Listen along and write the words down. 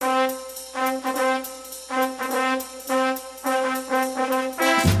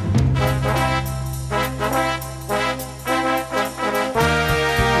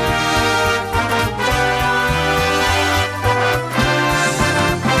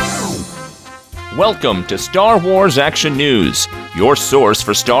Welcome to Star Wars Action News, your source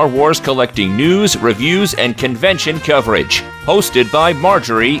for Star Wars collecting news, reviews, and convention coverage. Hosted by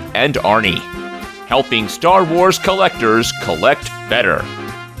Marjorie and Arnie. Helping Star Wars collectors collect better.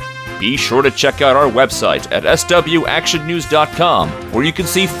 Be sure to check out our website at swactionnews.com, where you can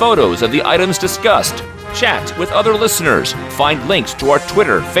see photos of the items discussed, chat with other listeners, find links to our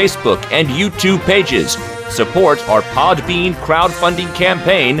Twitter, Facebook, and YouTube pages, support our Podbean crowdfunding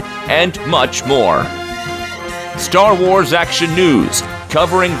campaign, and much more. Star Wars Action News,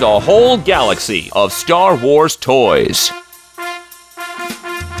 covering the whole galaxy of Star Wars toys.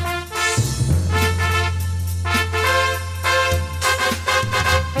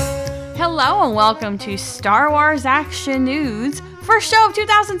 Hello and welcome to Star Wars Action News, first show of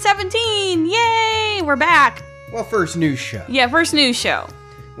 2017! Yay! We're back! Well, first news show. Yeah, first news show.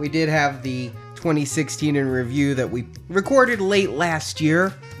 We did have the 2016 in review that we recorded late last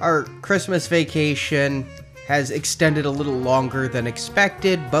year. Our Christmas vacation has extended a little longer than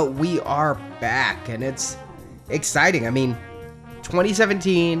expected, but we are back, and it's exciting. I mean,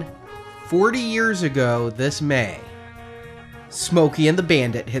 2017, 40 years ago this May, Smokey and the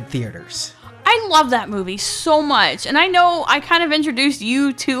Bandit hit theaters. I love that movie so much, and I know I kind of introduced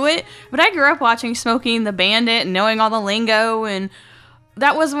you to it, but I grew up watching Smokey and the Bandit and knowing all the lingo, and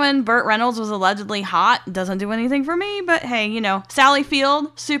that was when Burt Reynolds was allegedly hot. Doesn't do anything for me, but hey, you know, Sally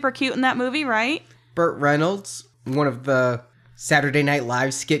Field, super cute in that movie, right? Burt Reynolds, one of the Saturday Night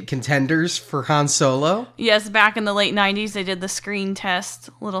Live skit contenders for Han Solo. Yes, back in the late 90s, they did the screen test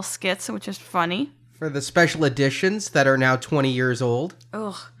little skits, which is funny. For the special editions that are now 20 years old.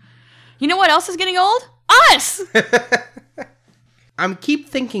 Ugh. You know what else is getting old? Us! I'm keep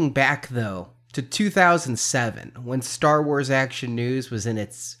thinking back, though, to 2007, when Star Wars Action News was in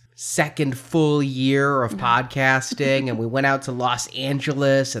its second full year of podcasting, and we went out to Los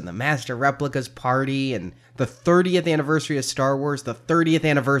Angeles and the Master Replicas party, and the 30th anniversary of Star Wars, the 30th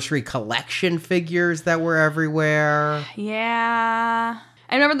anniversary collection figures that were everywhere. Yeah.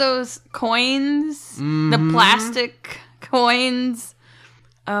 I remember those coins, the plastic coins.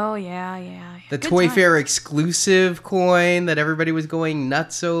 Oh, yeah. The Good Toy times. Fair exclusive coin that everybody was going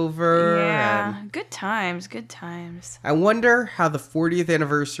nuts over. Yeah, and good times. I wonder how the 40th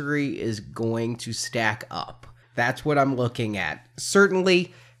anniversary is going to stack up. That's what I'm looking at.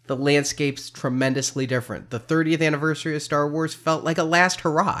 Certainly, the landscape's tremendously different. The 30th anniversary of Star Wars felt like a last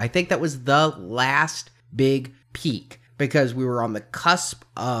hurrah. I think that was the last big peak, because we were on the cusp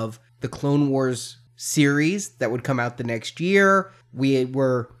of the Clone Wars series that would come out the next year. We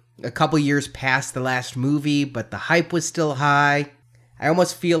were a couple years past the last movie, but the hype was still high. I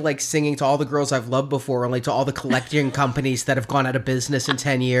almost feel like singing to all the girls I've loved before, only to all the collecting companies that have gone out of business in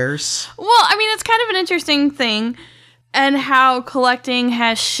 10 years. Well, I mean, it's kind of an interesting thing, and how collecting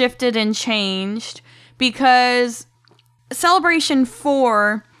has shifted and changed, because Celebration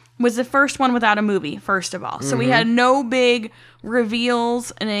 4 was the first one without a movie, first of all. So we had no big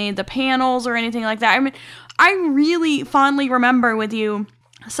reveals in any of the panels or anything like that. I mean, I really fondly remember with you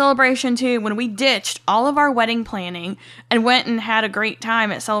Celebration 2 when we ditched all of our wedding planning and went and had a great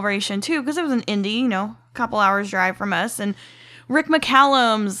time at Celebration 2, because it was an indie, you know, a couple hours drive from us. And Rick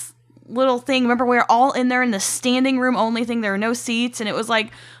McCallum's little thing, remember, we were all in there in the standing room only thing. There were no seats, and it was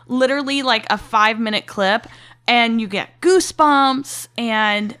like literally like a 5-minute clip, and you get goosebumps,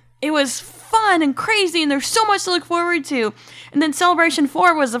 and it was fun and crazy, and there's so much to look forward to. And then Celebration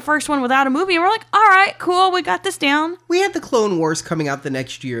 4 was the first one without a movie, and we're like, all right, cool, we got this down. We had the Clone Wars coming out the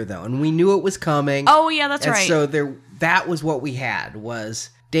next year, though, and we knew it was coming. Oh, yeah, that's right. So that was what we had, was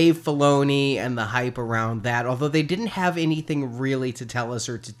Dave Filoni and the hype around that, although they didn't have anything really to tell us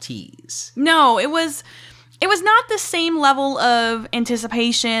or to tease. No, it was not the same level of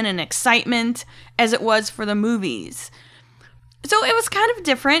anticipation and excitement as it was for the movies. So it was kind of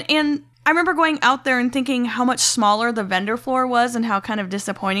different, and I remember going out there and thinking how much smaller the vendor floor was and how kind of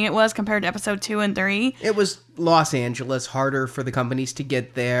disappointing it was compared to episode 2 and 3. It was Los Angeles, harder for the companies to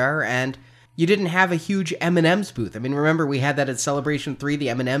get there, and you didn't have a huge M&M's booth. I mean, remember, we had that at Celebration 3, the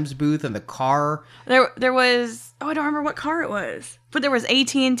M&M's booth and the car. There was, I don't remember what car it was, but there was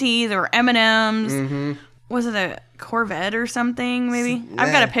AT&T, there were M&M's. Was it a Corvette or something, maybe?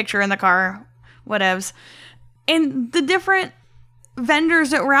 I've got a picture in the car, whatevs. And the different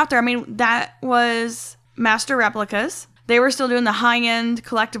vendors that were out there, I mean, that was Master Replicas. They were still doing the high-end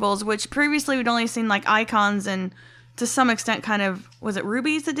collectibles, which previously we'd only seen like icons and to some extent kind of, was it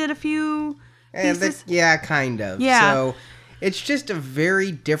Rubies that did a few pieces? Yeah, kind of. Yeah. So it's just a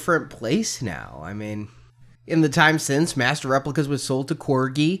very different place now. I mean, in the time since, Master Replicas was sold to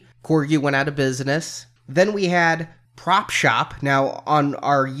Corgi. Corgi went out of business. Then we had prop shop. Now, on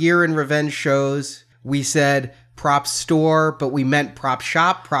our Year in Revenge shows, we said prop store, but we meant prop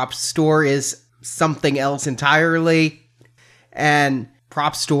shop. Prop store is something else entirely. And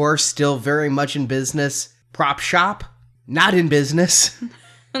prop store, still very much in business. Prop shop, not in business.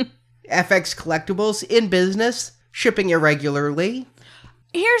 FX Collectibles, in business, shipping irregularly.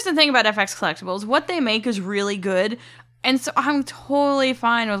 Here's the thing about FX Collectibles. What they make is really good. And so I'm totally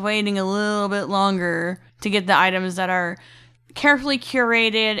fine with waiting a little bit longer to get the items that are carefully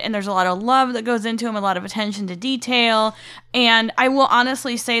curated, and there's a lot of love that goes into them, a lot of attention to detail. And I will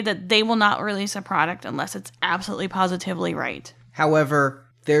honestly say that they will not release a product unless it's absolutely positively right. However,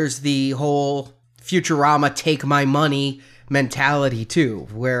 there's the whole Futurama take my money mentality too,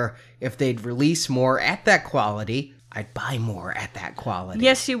 where if they'd release more at that quality, I'd buy more at that quality.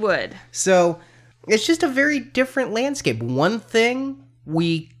 Yes, you would. So it's just a very different landscape. One thing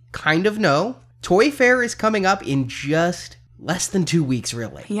we kind of know, Toy Fair is coming up in just less than 2 weeks,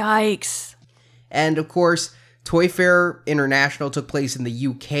 really. Yikes. And of course, Toy Fair International took place in the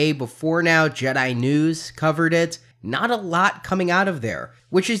UK before now. Jedi News covered it. Not a lot coming out of there,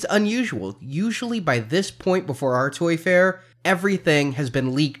 which is unusual. Usually by this point before our Toy Fair, everything has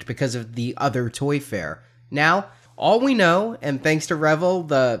been leaked because of the other Toy Fair. Now, all we know, and thanks to Revell,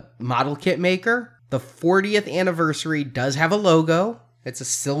 the model kit maker, the 40th anniversary does have a logo. It's a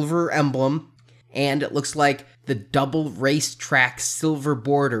silver emblem, and it looks like the double racetrack silver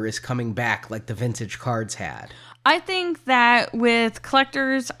border is coming back like the vintage cards had. I think that with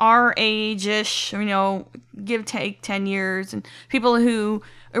collectors our age-ish, give take 10 years, and people who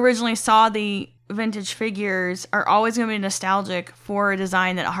originally saw the vintage figures are always going to be nostalgic for a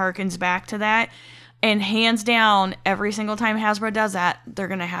design that harkens back to that. And hands down, every single time Hasbro does that, they're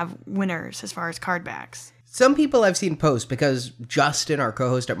going to have winners as far as card backs. Some people I've seen post, because Justin, our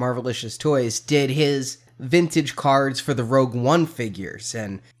co-host at Marvelicious Toys, did his vintage cards for the Rogue One figures,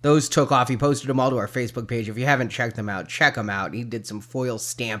 and those took off. He posted them all to our Facebook page. If you haven't checked them out, check them out. He did some foil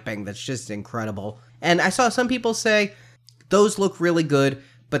stamping that's just incredible. And I saw some people say, those look really good,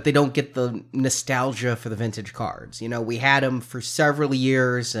 but they don't get the nostalgia for the vintage cards. We had them for several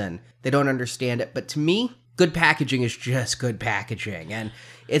years, and they don't understand it. But to me, good packaging is just good packaging. And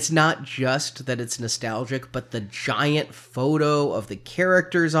it's not just that it's nostalgic, but the giant photo of the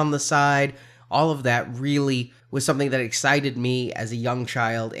characters on the side, all of that really was something that excited me as a young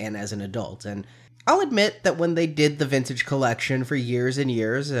child and as an adult. And I'll admit that when they did the vintage collection for years and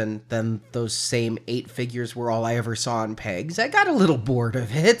years, and then those same 8 figures were all I ever saw on pegs, I got a little bored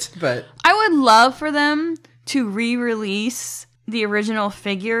of it, but I would love for them to re-release the original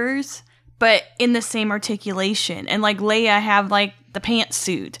figures, but in the same articulation, and like Leia have like the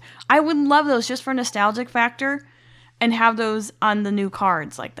pantsuit. I would love those just for nostalgic factor, and have those on the new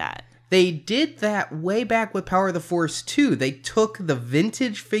cards like that. They did that way back with Power of the Force 2. They took the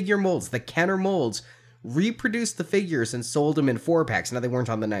vintage figure molds, the Kenner molds, reproduced the figures and sold them in 4-packs. Now, they weren't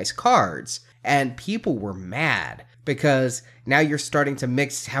on the nice cards. And people were mad because now you're starting to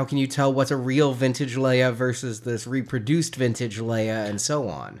mix, how can you tell what's a real vintage Leia versus this reproduced vintage Leia and so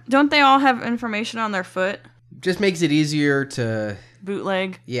on. Don't they all have information on their foot? Just makes it easier to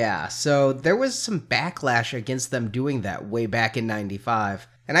bootleg. Yeah, so there was some backlash against them doing that way back in 95.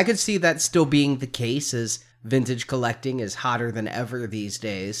 And I could see that still being the case, as vintage collecting is hotter than ever these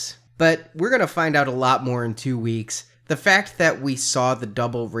days. But we're going to find out a lot more in 2 weeks. The fact that we saw the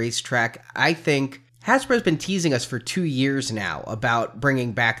double racetrack, I think Hasbro's been teasing us for 2 years now about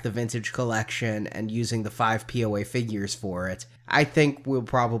bringing back the vintage collection and using the 5 POA figures for it. I think we'll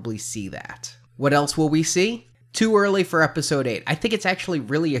probably see that. What else will we see? Too early for episode 8. I think it's actually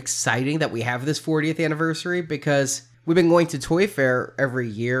really exciting that we have this 40th anniversary, because we've been going to Toy Fair every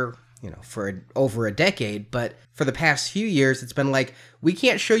year, for over a decade, but for the past few years, it's been like, we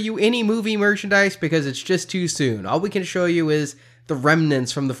can't show you any movie merchandise because it's just too soon. All we can show you is the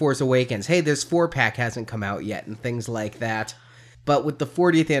remnants from The Force Awakens. Hey, this 4-pack hasn't come out yet, and things like that. But with the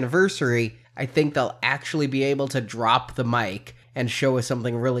 40th anniversary, I think they'll actually be able to drop the mic and show us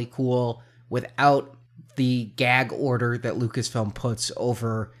something really cool without the gag order that Lucasfilm puts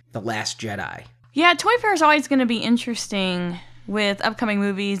over The Last Jedi. Yeah, Toy Fair is always going to be interesting with upcoming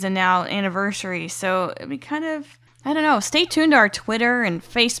movies and now anniversary. So it'd be kind of, I don't know, stay tuned to our Twitter and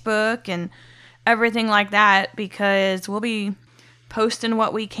Facebook and everything like that, because we'll be posting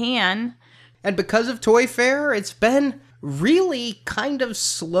what we can. And because of Toy Fair, it's been really kind of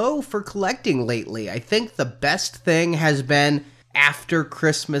slow for collecting lately. I think the best thing has been after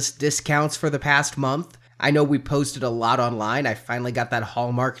Christmas discounts for the past month. I know we posted a lot online. I finally got that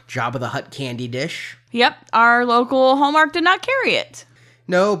Hallmark Jabba the Hutt candy dish. Yep, our local Hallmark did not carry it.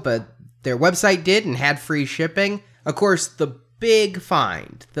 No, but their website did and had free shipping. Of course, the big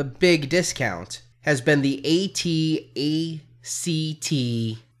find, the big discount, has been the AT-ACT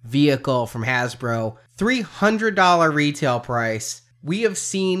vehicle from Hasbro. $300 retail price. We have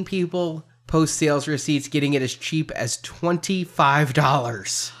seen people post sales receipts getting it as cheap as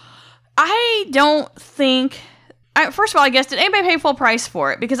 $25. I don't think... First of all, I guess, did anybody pay full price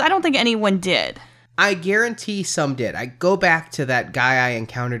for it? Because I don't think anyone did. I guarantee some did. I go back to that guy I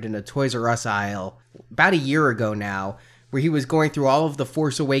encountered in a Toys R Us aisle about a year ago now, where he was going through all of the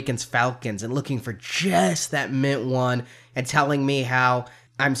Force Awakens Falcons and looking for just that mint one and telling me how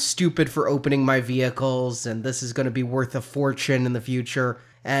I'm stupid for opening my vehicles and this is going to be worth a fortune in the future.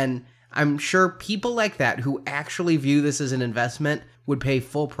 And I'm sure people like that who actually view this as an investment would pay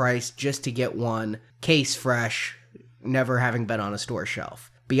full price just to get one case fresh, never having been on a store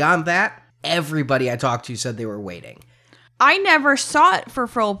shelf. Beyond that, everybody I talked to said they were waiting. I never saw it for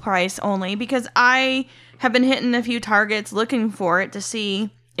full price only because I have been hitting a few Targets looking for it to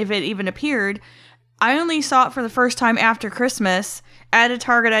see if it even appeared. I only saw it for the first time after Christmas at a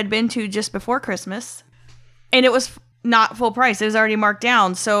Target I'd been to just before Christmas. And it was not full price. It was already marked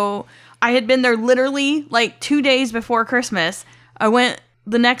down. So I had been there literally like 2 days before Christmas. I went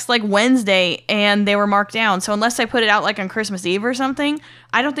the next like Wednesday and they were marked down. So unless I put it out like on Christmas Eve or something,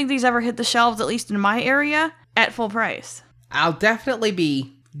 I don't think these ever hit the shelves, at least in my area, at full price. I'll definitely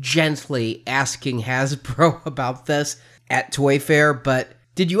be gently asking Hasbro about this at Toy Fair, but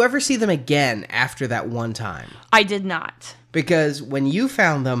did you ever see them again after that one time? I did not. Because when you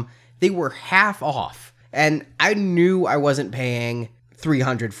found them, they were half off, and I knew I wasn't paying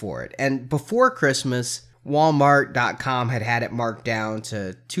 $300 for it. And before Christmas, Walmart.com had it marked down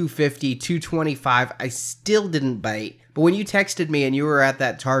to $250, $225. I still didn't bite. But when you texted me and you were at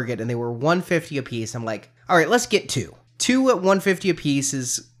that Target and they were $150 a piece, I'm like, all right, let's get two. Two at $150 a piece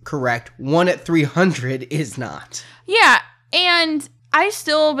is correct. One at $300 is not. Yeah, and I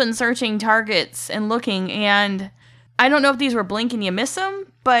still been searching Targets and looking, and I don't know if these were blink and you miss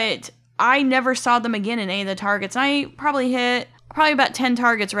them, but I never saw them again in any of the Targets. I probably hit about 10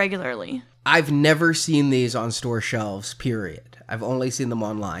 Targets regularly. I've never seen these on store shelves, period. I've only seen them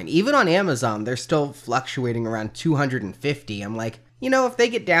online. Even on Amazon, they're still fluctuating around $250. I'm like, you know, if they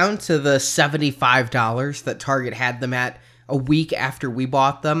get down to the $75 that Target had them at a week after we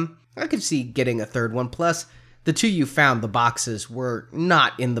bought them, I could see getting a third one. Plus, the two you found, the boxes, were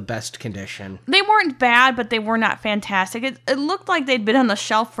not in the best condition. They weren't bad, but they were not fantastic. It looked like they'd been on the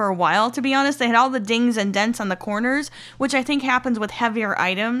shelf for a while, to be honest. They had all the dings and dents on the corners, which I think happens with heavier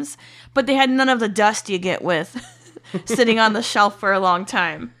items, but they had none of the dust you get with sitting on the shelf for a long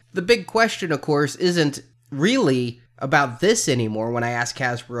time. The big question, of course, isn't really about this anymore when I ask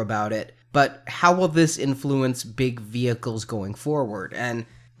Hasbro about it, but how will this influence big vehicles going forward? And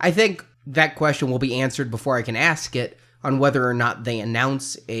I think that question will be answered before I can ask it on whether or not they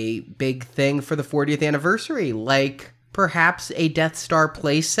announce a big thing for the 40th anniversary, like perhaps a Death Star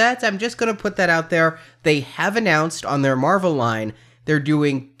playset. I'm just going to put that out there. They have announced on their Marvel line they're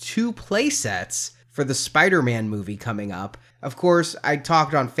doing 2 playsets for the Spider-Man movie coming up. Of course, I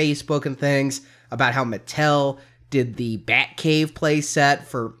talked on Facebook and things about how Mattel did the Batcave playset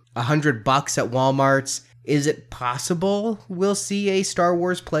for $100 at Walmart's. Is it possible we'll see a Star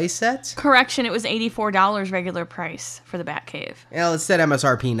Wars playset? Correction, it was $84 regular price for the Batcave. Well, it said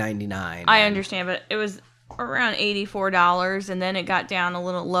MSRP $99. I understand, but it was around $84, and then it got down a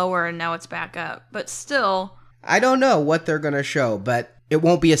little lower, and now it's back up. But still, I don't know what they're going to show, but it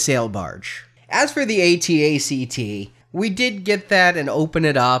won't be a sail barge. As for the AT-ACT, we did get that and open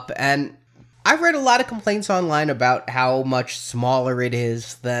it up, and I've read a lot of complaints online about how much smaller it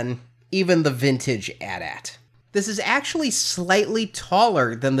is than even the vintage AT-AT. This is actually slightly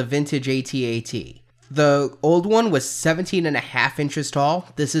taller than the vintage AT-AT. The old one was 17.5 inches tall.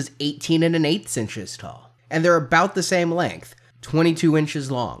 This is 18.125 inches tall. And they're about the same length, 22 inches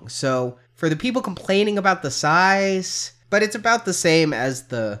long. So for the people complaining about the size, but it's about the same as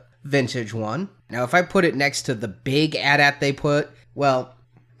the vintage one. Now, if I put it next to the big AT-AT they put, well,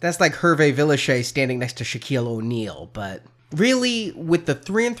 that's like Hervé Villechaize standing next to Shaquille O'Neal, but really, with the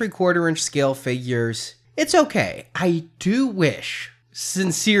 3 3/4 inch scale figures, it's okay. I do wish,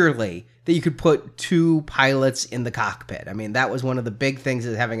 sincerely, that you could put 2 pilots in the cockpit. I mean, that was one of the big things,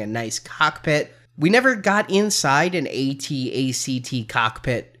 is having a nice cockpit. We never got inside an AT-ACT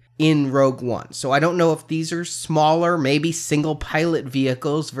cockpit in Rogue One, so I don't know if these are smaller, maybe single pilot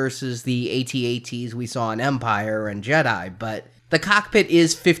vehicles versus the AT-ATs we saw in Empire and Jedi, but the cockpit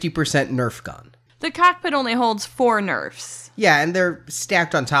is 50% Nerf gun. the cockpit only holds 4 Nerfs. Yeah, and they're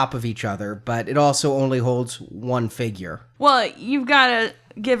stacked on top of each other, but it also only holds one figure. Well, you've got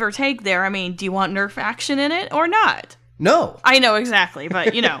give or take there. I mean, do you want Nerf action in it or not? No. I know exactly,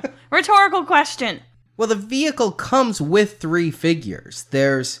 but, rhetorical question. Well, the vehicle comes with 3 figures.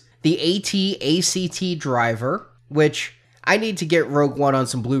 There's the AT-ACT driver, which I need to get Rogue One on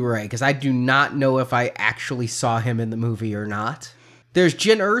some Blu-ray because I do not know if I actually saw him in the movie or not. There's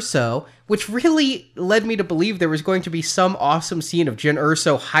Jyn Erso, which really led me to believe there was going to be some awesome scene of Jyn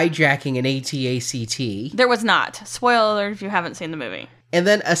Erso hijacking an AT-ACT. There was not. Spoiler alert if you haven't seen the movie. And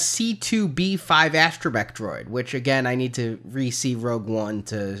then a C-2B5 astromech droid, which again, I need to re-see Rogue One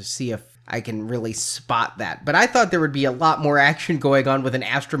to see if I can really spot that. But I thought there would be a lot more action going on with an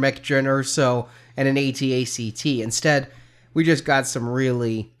astromech Jyn Erso and an AT-ACT. Instead, we just got some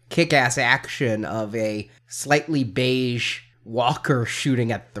really kick-ass action of a slightly beige Walker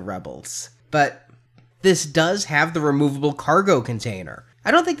shooting at the rebels. But this does have the removable cargo container.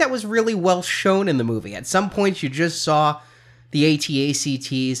 I don't think that was really well shown in the movie. At some points, you just saw the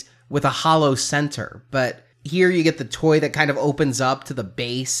AT-ACTs with a hollow center, but here you get the toy that kind of opens up to the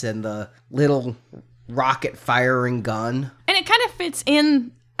base and the little rocket firing gun. And it kind of fits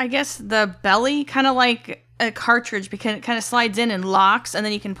in, I guess, the belly, kind of like a cartridge, because it kind of slides in and locks, and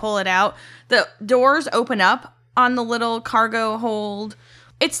then you can pull it out. The doors open up on the little cargo hold.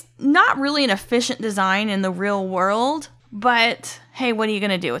 It's not really an efficient design in the real world, but hey, what are you going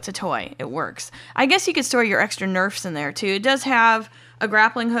to do? It's a toy. It works. I guess you could store your extra Nerfs in there too. It does have a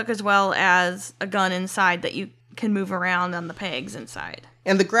grappling hook as well as a gun inside that you can move around on the pegs inside.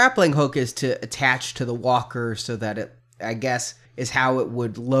 And the grappling hook is to attach to the walker so that it, I guess, is how it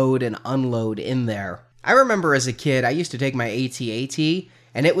would load and unload in there. I remember as a kid, I used to take my AT-AT,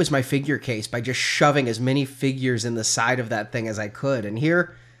 and it was my figure case by just shoving as many figures in the side of that thing as I could. And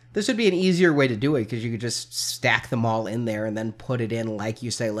here, this would be an easier way to do it because you could just stack them all in there and then put it in, like you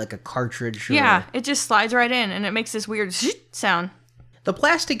say, like a cartridge. Yeah, it just slides right in, and it makes this weird sound. The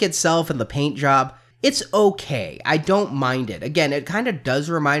plastic itself and the paint job, it's okay. I don't mind it. Again, it kind of does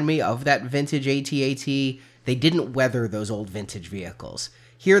remind me of that vintage AT-AT. They didn't weather those old vintage vehicles.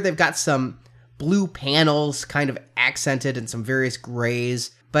 Here they've got some blue panels kind of accented in some various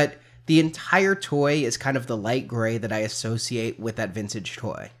grays, but the entire toy is kind of the light gray that I associate with that vintage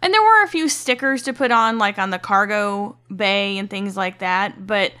toy. And there were a few stickers to put on, like on the cargo bay and things like that,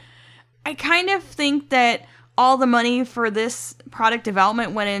 but I kind of think that all the money for this product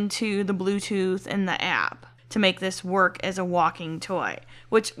development went into the Bluetooth and the app to make this work as a walking toy,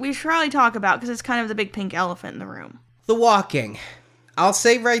 which we should probably talk about because it's kind of the big pink elephant in the room. The walking. I'll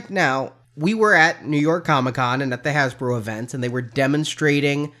say right now, we were at New York Comic Con and at the Hasbro event, and they were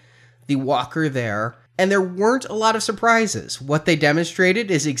demonstrating the walker there, and there weren't a lot of surprises. What they demonstrated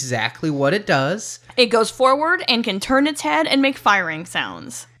is exactly what it does. It goes forward and can turn its head and make firing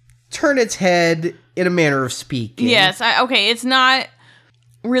sounds. Turn its head in a manner of speaking. Yes, okay, it's not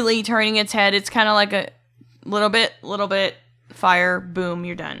really turning its head. It's kind of like a little bit, fire, boom,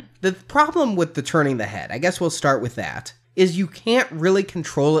 you're done. The problem with the turning the head, I guess we'll start with that, is you can't really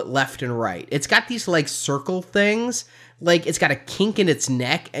control it left and right. It's got these like circle things, like it's got a kink in its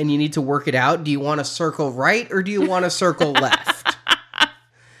neck and you need to work it out. Do you want to circle right or do you want to circle left?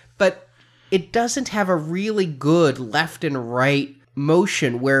 But it doesn't have a really good left and right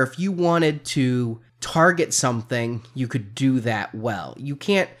motion where if you wanted to target something, you could do that well. You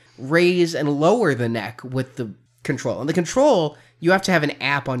can't raise and lower the neck with the control. And the control, you have to have an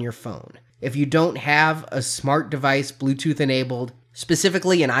app on your phone. If you don't have a smart device, Bluetooth enabled,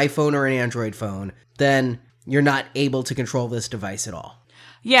 specifically an iPhone or an Android phone, then you're not able to control this device at all.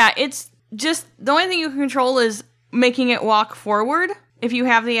 Yeah, it's just, the only thing you can control is making it walk forward. If you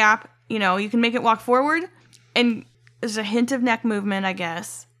have the app, you can make it walk forward, and there's a hint of neck movement, I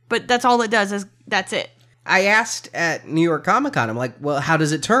guess. But that's all it does, that's it. I asked at New York Comic Con, I'm like, well, how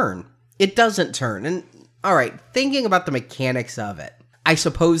does it turn? It doesn't turn. And all right, thinking about the mechanics of it, I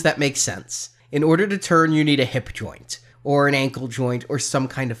suppose that makes sense. In order to turn, you need a hip joint, or an ankle joint, or some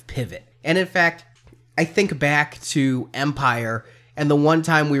kind of pivot. And in fact, I think back to Empire, and the one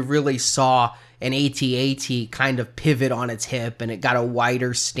time we really saw an AT-AT kind of pivot on its hip, and it got a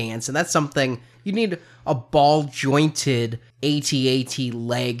wider stance, and that's something you need a ball-jointed AT-AT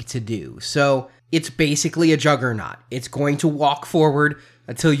leg to do. So it's basically a juggernaut. It's going to walk forward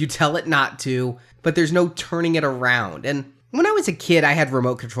until you tell it not to, but there's no turning it around. And when I was a kid, I had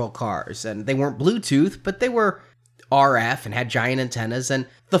remote control cars, and they weren't Bluetooth, but they were RF and had giant antennas, and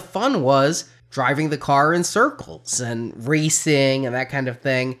the fun was driving the car in circles and racing and that kind of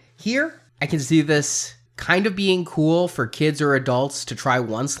thing. Here, I can see this kind of being cool for kids or adults to try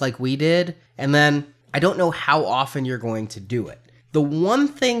once like we did, and then I don't know how often you're going to do it. The one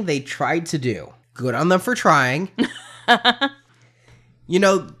thing they tried to do, good on them for trying, You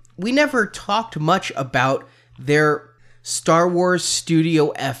know, we never talked much about their Star Wars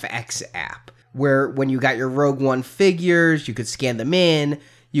Studio FX app, where when you got your Rogue One figures, you could scan them in,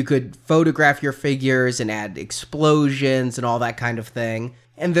 you could photograph your figures and add explosions and all that kind of thing.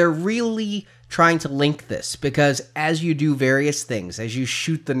 And they're really trying to link this, because as you do various things, as you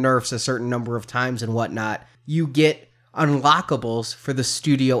shoot the Nerfs a certain number of times and whatnot, you get unlockables for the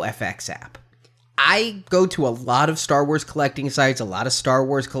Studio FX app. I go to a lot of Star Wars collecting sites, a lot of Star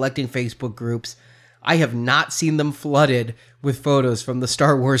Wars collecting Facebook groups. I have not seen them flooded with photos from the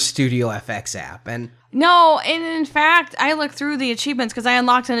Star Wars Studio FX app. And No, and in fact, I looked through the achievements because I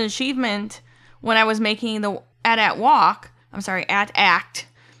unlocked an achievement when I was making the at Act.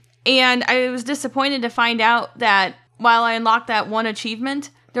 And I was disappointed to find out that while I unlocked that one achievement,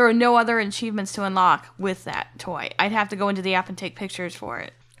 there were no other achievements to unlock with that toy. I'd have to go into the app and take pictures for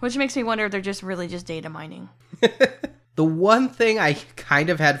it, which makes me wonder if they're just really just data mining. the one thing I kind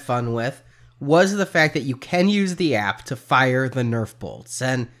of had fun with was the fact that you can use the app to fire the Nerf bolts.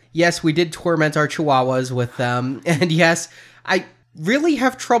 And yes, we did torment our chihuahuas with them. And yes, I really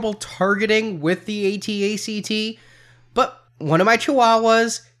have trouble targeting with the AT-ACT, but one of my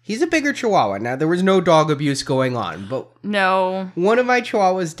chihuahuas, he's a bigger chihuahua. Now, there was no dog abuse going on, but No. one of my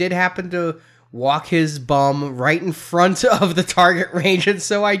chihuahuas did happen to walk his bum right in front of the target range, and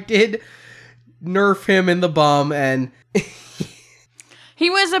so I did Nerf him in the bum, and He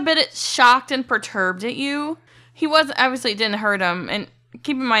was a bit shocked and perturbed at you. He was obviously didn't hurt him. And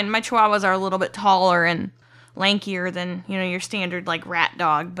keep in mind, my chihuahuas are a little bit taller and lankier than, your standard, like, rat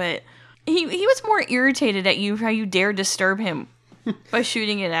dog. But he was more irritated at you, how you dared disturb him by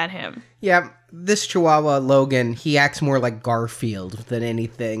shooting it at him. yeah, this chihuahua, Logan, he acts more like Garfield than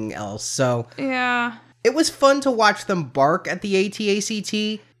anything else, so Yeah. it was fun to watch them bark at the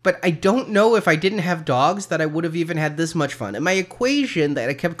AT-ACT, but I don't know if I didn't have dogs that I would have even had this much fun. And my equation that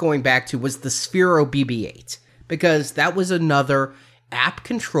I kept going back to was the Sphero BB-8, because that was another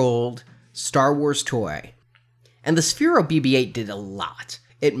app-controlled Star Wars toy. And the Sphero BB-8 did a lot.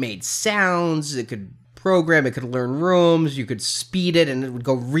 It made sounds, it could program, it could learn rooms, you could speed it and it would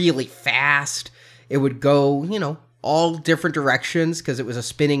go really fast. It would go, all different directions because it was a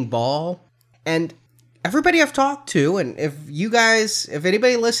spinning ball. And everybody I've talked to, and if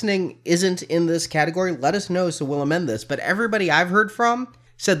anybody listening isn't in this category, let us know so we'll amend this. But everybody I've heard from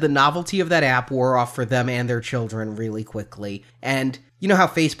said the novelty of that app wore off for them and their children really quickly. And you know how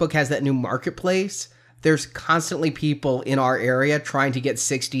Facebook has that new marketplace? There's constantly people in our area trying to get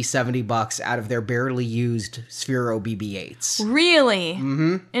 $60-$70 out of their barely used Sphero BB-8s. Really?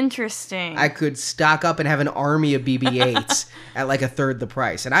 Mm-hmm. Interesting. I could stock up and have an army of BB-8s at like a third the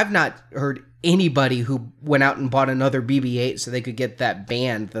price. And I've not heard anybody who went out and bought another BB-8 so they could get that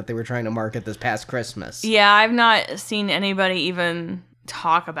band that they were trying to market this past Christmas. Yeah, I've not seen anybody even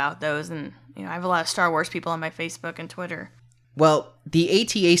talk about those. And, I have a lot of Star Wars people on my Facebook and Twitter. Well, the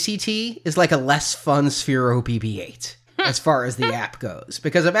AT-ACT is like a less fun Sphero BB-8 as far as the app goes.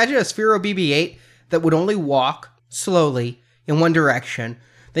 Because imagine a Sphero BB-8 that would only walk slowly in one direction.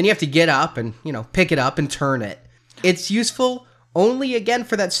 Then you have to get up and, pick it up and turn it. It's useful only, again,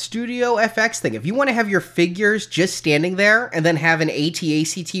 for that Studio FX thing. If you want to have your figures just standing there and then have an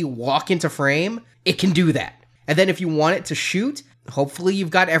AT-ACT walk into frame, it can do that. And then if you want it to shoot, hopefully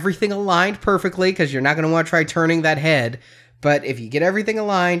you've got everything aligned perfectly because you're not going to want to try turning that head. But if you get everything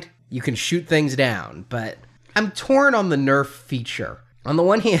aligned, you can shoot things down. But I'm torn on the Nerf feature. On the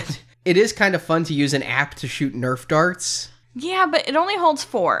one hand, it is kind of fun to use an app to shoot Nerf darts. Yeah, but it only holds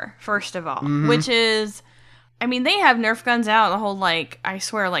 4, first of all, which is, they have Nerf guns out the whole,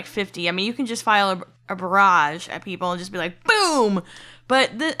 50. You can just fire a barrage at people and just be like, boom!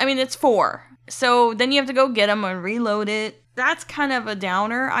 But, it's 4. So then you have to go get them and reload it. That's kind of a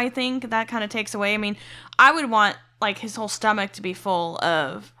downer, I think. That kind of takes away. I would want his whole stomach to be full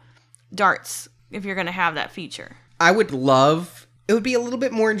of darts if you're going to have that feature. I would love, it would be a little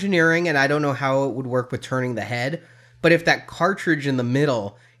bit more engineering, and I don't know how it would work with turning the head, but if that cartridge in the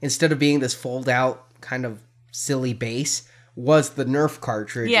middle, instead of being this fold out kind of silly base, was the Nerf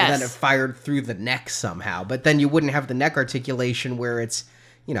cartridge, yes, and then it fired through the neck somehow, but then you wouldn't have the neck articulation where it's,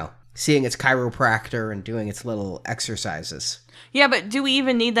 seeing its chiropractor and doing its little exercises. Yeah, but do we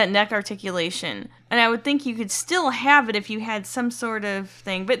even need that neck articulation? And I would think you could still have it if you had some sort of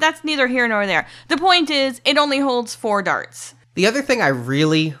thing, but that's neither here nor there. The point is, it only holds 4 darts. The other thing I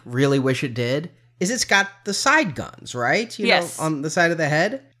really, really wish it did is it's got the side guns, right? Yes. On the side of the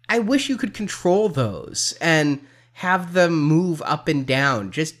head. I wish you could control those and have them move up and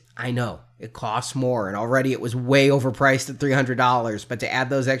down. I know, it costs more, and already it was way overpriced at $300, but to add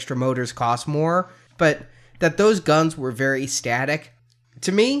those extra motors costs more. But that those guns were very static,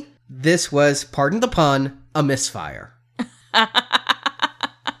 To me, this was, pardon the pun, a misfire.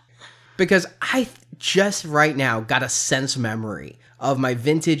 Because I just right now got a sense memory of my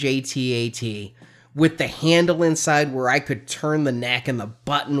vintage AT-AT with the handle inside where I could turn the neck and the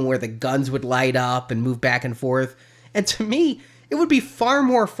button where the guns would light up and move back and forth. And to me, it would be far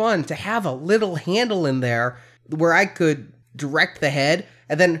more fun to have a little handle in there where I could direct the head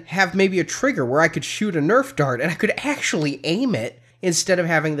and then have maybe a trigger where I could shoot a Nerf dart and I could actually aim it instead of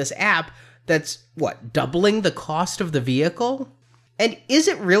having this app that's, doubling the cost of the vehicle? And is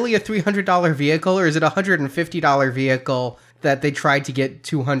it really a $300 vehicle, or is it a $150 vehicle that they tried to get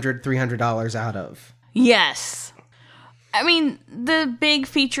 $200, $300 out of? Yes. I mean, the big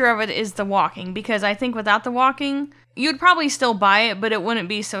feature of it is the walking, because I think without the walking, you'd probably still buy it, but it wouldn't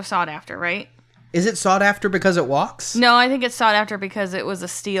be so sought after, right? Is it sought after because it walks? No, I think it's sought after because it was a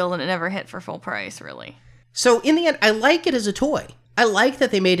steal and it never hit for full price, really. So in the end, I like it as a toy. I like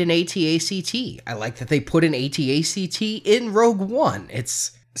that they made an AT-ACT. I like that they put an AT-ACT in Rogue One.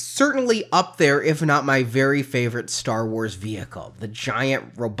 It's certainly up there, if not my very favorite Star Wars vehicle. The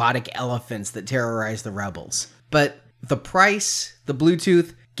giant robotic elephants that terrorize the rebels. But the price, the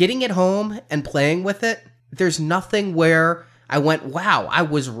Bluetooth, getting it home and playing with it, there's nothing where I went, wow, I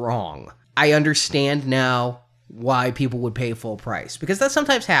was wrong. I understand now why people would pay full price. Because that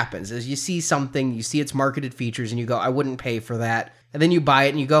sometimes happens, as you see something, you see its marketed features, and you go, I wouldn't pay for that. And then you buy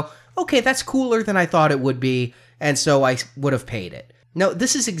it and you go, okay, that's cooler than I thought it would be, and so I would have paid it. No,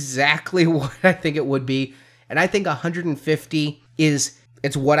 this is exactly what I think it would be, and I think $150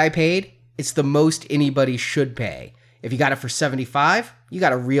 it's what I paid. It's the most anybody should pay. If you got it for $75, you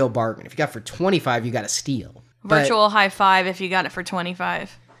got a real bargain. If you got it for $25, you got a steal. Virtual high five if you got it for $25.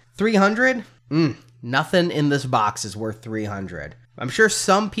 $300? Nothing in this box is worth $300. I'm sure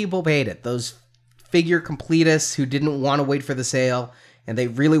some people paid it. Those figure completists who didn't want to wait for the sale, and they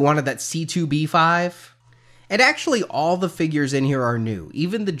really wanted that C2B5. And actually, all the figures in here are new.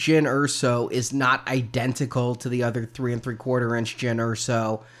 Even the Jyn Erso is not identical to the other 3 3/4 inch Jyn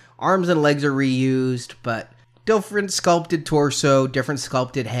Erso. Arms and legs are reused, but different sculpted torso, different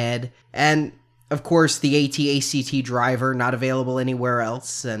sculpted head, and of course the AT-ACT driver not available anywhere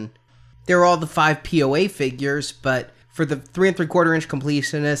else. And they're all the 5 POA figures, but for the 3 3/4 inch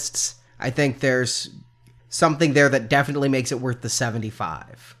completionists, I think there's something there that definitely makes it worth the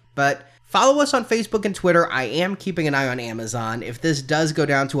 $75. But follow us on Facebook and Twitter. I am keeping an eye on Amazon. If this does go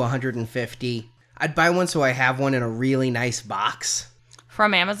down to $150, I'd buy one so I have one in a really nice box.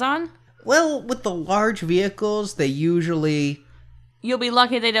 From Amazon? Well, with the large vehicles, they usually... You'll be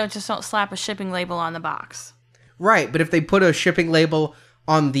lucky they don't slap a shipping label on the box. Right, but if they put a shipping label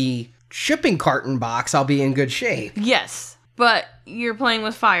on the shipping carton box, I'll be in good shape. Yes. But you're playing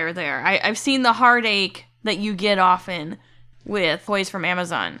with fire there. I've seen the heartache that you get often with toys from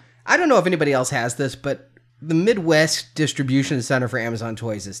Amazon. I don't know if anybody else has this, but the Midwest distribution center for Amazon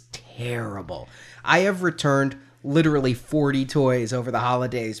toys is terrible. I have returned literally 40 toys over the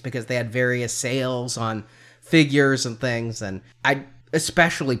holidays because they had various sales on figures and things, and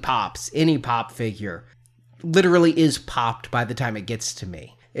especially Pops, any Pop figure literally is popped by the time it gets to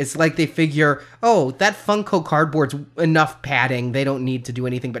me. It's like they figure, oh, that Funko cardboard's enough padding. They don't need to do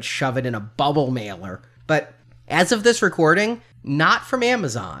anything but shove it in a bubble mailer. But as of this recording, not from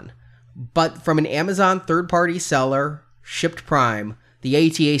Amazon, but from an Amazon third-party seller, shipped Prime, the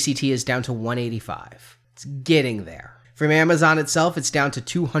AT-ACT is down to $185. It's getting there. From Amazon itself, it's down to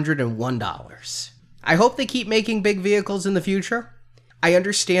 $201. I hope they keep making big vehicles in the future. I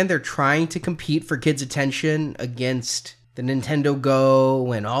understand they're trying to compete for kids' attention against the Nintendo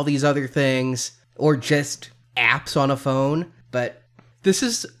Go and all these other things, or just apps on a phone, but this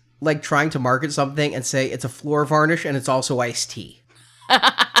is like trying to market something and say it's a floor varnish and it's also iced tea.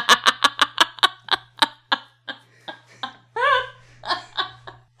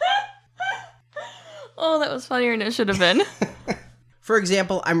 Oh, that was funnier than it should have been. For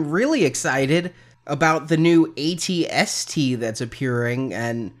example, I'm really excited about the new AT-ST that's appearing,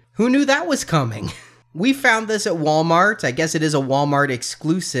 and who knew that was coming? We found this at Walmart. I guess it is a Walmart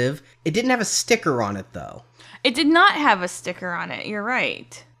exclusive. It didn't have a sticker on it, though. It did not have a sticker on it, you're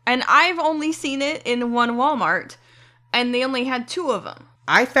right. And I've only seen it in one Walmart, and they only had 2 of them.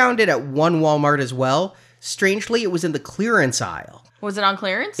 I found it at one Walmart as well. Strangely, it was in the clearance aisle. Was it on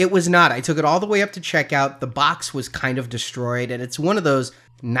clearance? It was not. I took it all the way up to checkout. The box was kind of destroyed, and it's one of those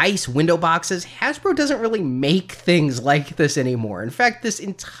nice window boxes. Hasbro doesn't really make things like this anymore. In fact, this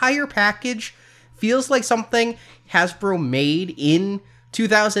entire package feels like something Hasbro made in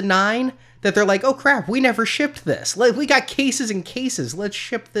 2009, that they're like, oh crap, we never shipped this. We got cases and cases. Let's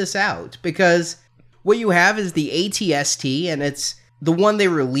ship this out. Because what you have is the AT-ST, and it's the one they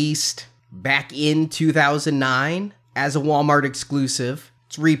released back in 2009 as a Walmart exclusive.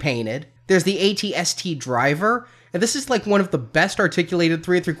 It's repainted. There's the AT-ST Driver, and this is like one of the best articulated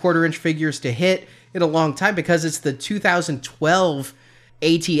 3 3/4 inch figures to hit in a long time because it's the 2012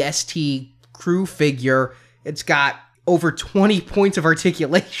 AT-ST crew figure. It's got over 20 points of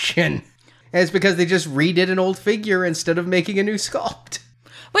articulation. And it's because they just redid an old figure instead of making a new sculpt.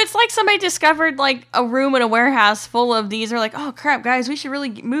 But it's like somebody discovered like a room in a warehouse full of these. They're like, oh crap, guys, we should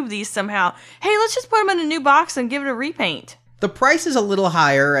really move these somehow. Hey, let's just put them in a new box and give it a repaint. The price is a little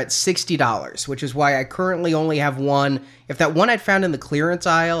higher at $60, which is why I currently only have one. If that one I'd found in the clearance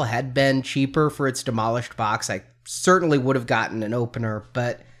aisle had been cheaper for its demolished box, I certainly would have gotten an opener.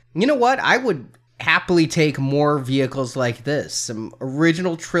 But you know what? I would happily take more vehicles like this. Some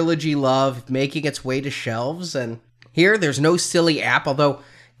original trilogy love making its way to shelves. And here, there's no silly app, although,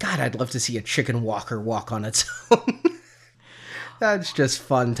 God, I'd love to see a chicken walker walk on its own. That's just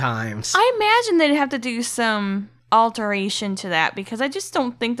fun times. I imagine they'd have to do some alteration to that because I just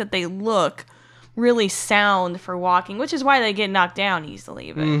don't think that they look really sound for walking, which is why they get knocked down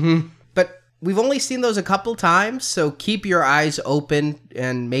easily. But we've only seen those a couple times, so keep your eyes open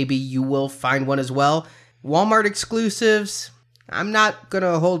and maybe you will find one as well. Walmart exclusives, I'm not going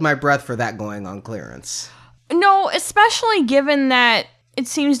to hold my breath for that going on clearance. No, especially given that it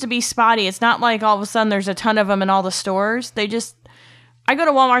seems to be spotty. It's not like all of a sudden there's a ton of them in all the stores. I go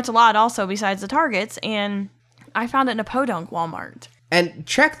to Walmarts a lot also besides the Targets, and I found it in a Podunk Walmart. And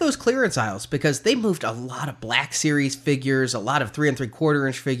check those clearance aisles because they moved a lot of Black Series figures, a lot of 3 3/4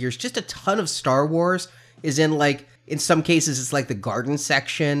 inch figures, just a ton of Star Wars is in in some cases it's like the garden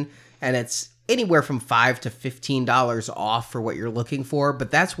section, and it's anywhere from $5 to $15 off for what you're looking for.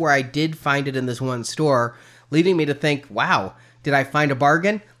 But that's where I did find it in this one store, leading me to think, wow, did I find a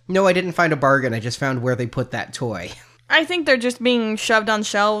bargain? No, I didn't find a bargain. I just found where they put that toy. I think they're just being shoved on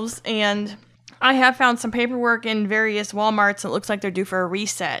shelves, and I have found some paperwork in various Walmarts that looks like they're due for a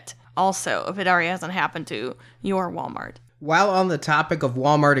reset also, if it already hasn't happened to your Walmart. While on the topic of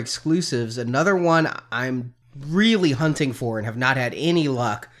Walmart exclusives, another one I'm really hunting for and have not had any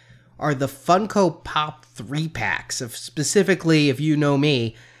luck are the Funko Pop 3-packs. Specifically, if you know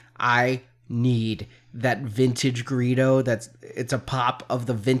me, I need that vintage Greedo. It's a pop of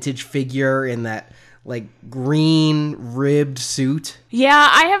the vintage figure in that green ribbed suit. Yeah,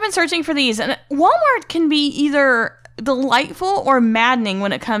 I have been searching for these, and Walmart can be either delightful or maddening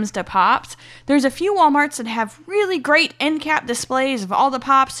when it comes to pops. There's a few Walmarts that have really great end cap displays of all the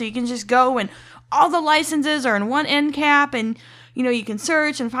pops, so you can just go and all the licenses are in one end cap, and you can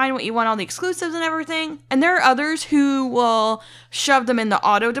search and find what you want, all the exclusives and everything. And there are others who will shove them in the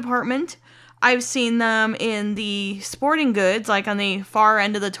auto department. I've seen them in the sporting goods, like on the far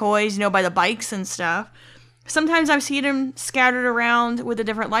end of the toys, by the bikes and stuff. Sometimes I've seen them scattered around with the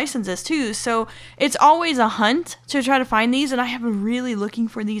different licenses too. So it's always a hunt to try to find these. And I have been really looking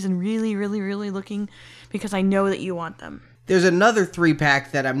for these and really, really, really looking because I know that you want them. There's another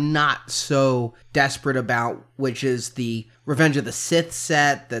 3-pack that I'm not so desperate about, which is the Revenge of the Sith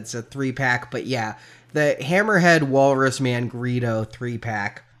set. That's a 3-pack. But yeah, the Hammerhead Walrus Man Greedo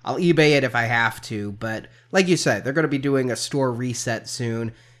 3-pack. I'll eBay it if I have to, but like you said, they're going to be doing a store reset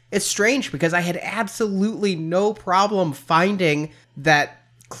soon. It's strange because I had absolutely no problem finding that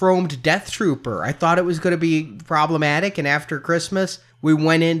chromed Death Trooper. I thought it was going to be problematic, and after Christmas, we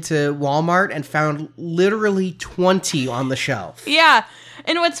went into Walmart and found literally 20 on the shelf. Yeah,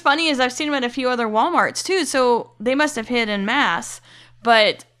 and what's funny is I've seen them at a few other Walmarts too, so they must have hit en masse,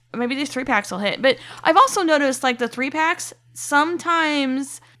 but maybe these 3-packs will hit. But I've also noticed the 3-packs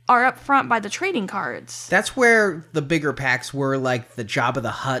sometimes are up front by the trading cards. That's where the bigger packs were, like the Jabba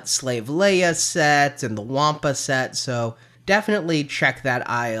the Hutt Slave Leia set and the Wampa set, so definitely check that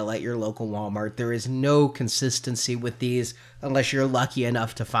aisle at your local Walmart. There is no consistency with these unless you're lucky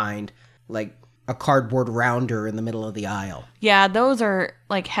enough to find a cardboard rounder in the middle of the aisle. Yeah, those are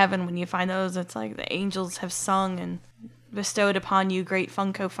like heaven when you find those. It's like the angels have sung and bestowed upon you great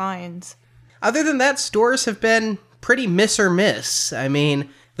Funko finds. Other than that, stores have been pretty miss or miss. I mean,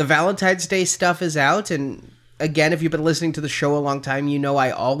 the Valentine's Day stuff is out, and again, if you've been listening to the show a long time,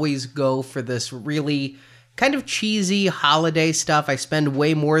 I always go for this really kind of cheesy holiday stuff. I spend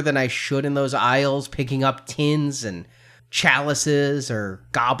way more than I should in those aisles picking up tins and chalices or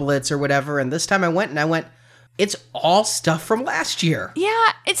goblets or whatever, and this time I went, it's all stuff from last year.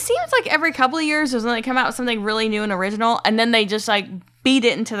 Yeah, it seems like every couple of years there's when they come out with something really new and original, and then they just beat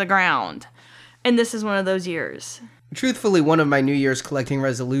it into the ground. And this is one of those years. Truthfully, one of my New Year's collecting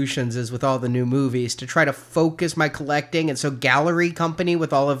resolutions is with all the new movies to try to focus my collecting. And so Gallery Company,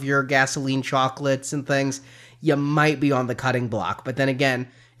 with all of your gasoline chocolates and things, you might be on the cutting block. But then again,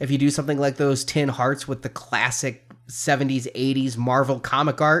 if you do something like those tin hearts with the classic 70s, 80s Marvel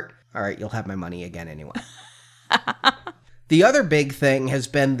comic art, all right, you'll have my money again anyway. The other big thing has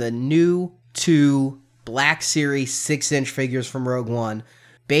been the new 2 Black Series 6-inch figures from Rogue One,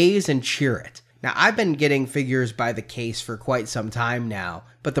 Baze and Chirrut. Now, I've been getting figures by the case for quite some time now,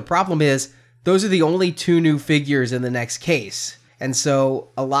 but the problem is, those are the only 2 new figures in the next case. And so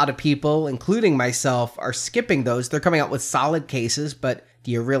a lot of people, including myself, are skipping those. They're coming out with solid cases, but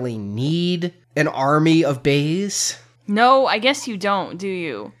do you really need an army of Baze? No, I guess you don't, do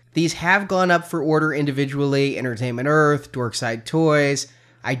you? These have gone up for order individually, Entertainment Earth, Dorkside Toys.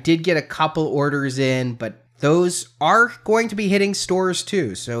 I did get a couple orders in, but those are going to be hitting stores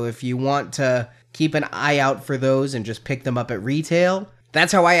too. So if you want to keep an eye out for those and just pick them up at retail,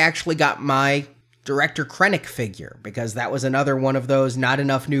 that's how I actually got my Director Krennic figure, because that was another one of those not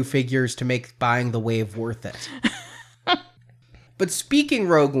enough new figures to make buying the wave worth it. But speaking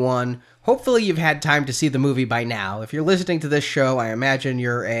Rogue One, hopefully you've had time to see the movie by now. If you're listening to this show, I imagine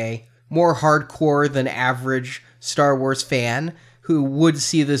you're a more hardcore than average Star Wars fan who would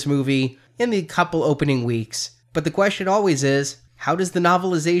see this movie in the couple opening weeks. But the question always is, how does the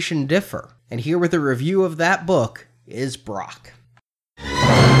novelization differ? And here with a review of that book is Brock.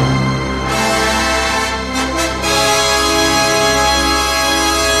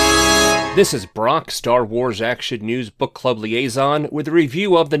 This is Brock, Star Wars Action News Book Club Liaison, with a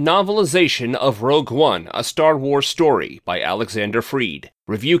review of the novelization of Rogue One, A Star Wars Story by Alexander Freed.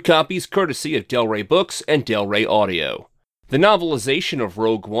 Review copies courtesy of Del Rey Books and Del Rey Audio. The novelization of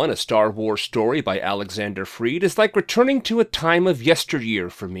Rogue One, A Star Wars Story by Alexander Freed is like returning to a time of yesteryear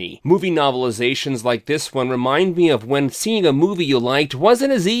for me. Movie novelizations like this one remind me of when seeing a movie you liked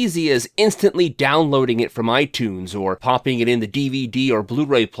wasn't as easy as instantly downloading it from iTunes or popping it in the DVD or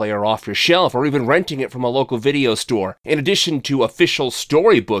Blu-ray player off your shelf or even renting it from a local video store. In addition to official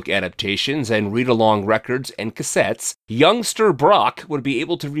storybook adaptations and read-along records and cassettes, youngster Brock would be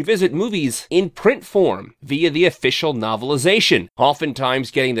able to revisit movies in print form via the official novelization. Oftentimes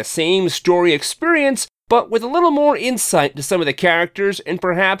getting the same story experience, but with a little more insight to some of the characters and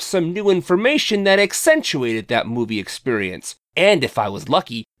perhaps some new information that accentuated that movie experience. And if I was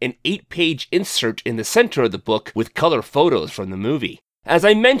lucky, an 8-page insert in the center of the book with color photos from the movie. As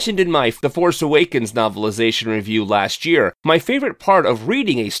I mentioned in my The Force Awakens novelization review last year, my favorite part of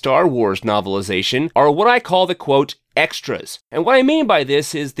reading a Star Wars novelization are what I call the, quote, extras. And what I mean by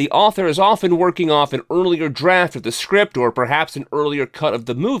this is the author is often working off an earlier draft of the script or perhaps an earlier cut of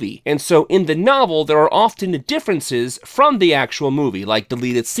the movie. And so in the novel, there are often differences from the actual movie, like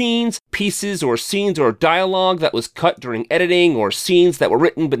deleted scenes, pieces or scenes or dialogue that was cut during editing, or scenes that were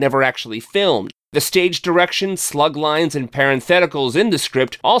written but never actually filmed. The stage direction, slug lines, and parentheticals in the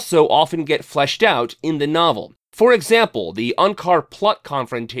script also often get fleshed out in the novel. For example, the Unkar Plutt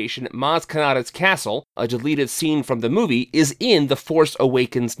confrontation at Maz Kanata's castle, a deleted scene from the movie, is in the Force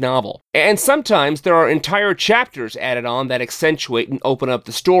Awakens novel. And sometimes there are entire chapters added on that accentuate and open up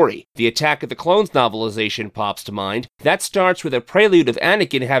the story. The Attack of the Clones novelization pops to mind. That starts with a prelude of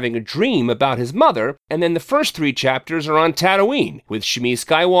Anakin having a dream about his mother, and then the first 3 chapters are on Tatooine, with Shmi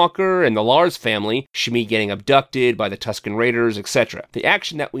Skywalker and the Lars family, Shmi getting abducted by the Tusken Raiders, etc. The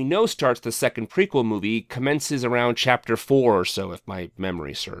action that we know starts the second prequel movie commences around chapter 4 or so, if my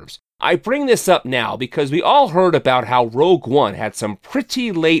memory serves. I bring this up now because we all heard about how Rogue One had some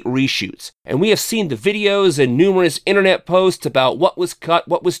pretty late reshoots, and we have seen the videos and numerous internet posts about what was cut,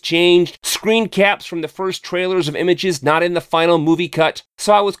 what was changed, screen caps from the first trailers of images not in the final movie cut.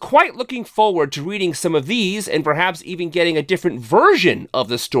 So I was quite looking forward to reading some of these and perhaps even getting a different version of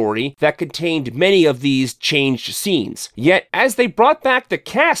the story that contained many of these changed scenes. Yet, as they brought back the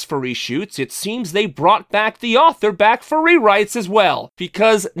cast for reshoots, it seems they brought back the author back for rewrites as well,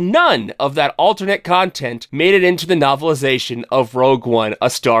 because none of that alternate content made it into the novelization of Rogue One, A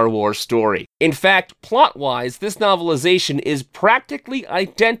Star Wars Story. In fact, plot-wise, this novelization is practically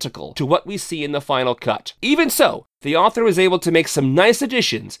identical to what we see in the final cut. Even so, the author was able to make some nice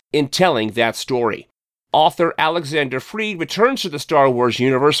additions in telling that story. Author Alexander Freed returns to the Star Wars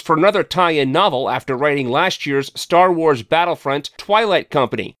universe for another tie-in novel after writing last year's Star Wars Battlefront Twilight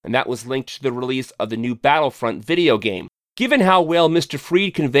Company, and that was linked to the release of the new Battlefront video game. Given how well Mr.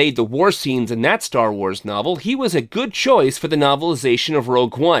 Freed conveyed the war scenes in that Star Wars novel, he was a good choice for the novelization of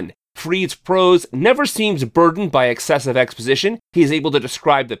Rogue One. Freed's prose never seems burdened by excessive exposition. He is able to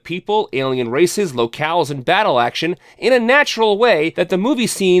describe the people, alien races, locales, and battle action in a natural way that the movie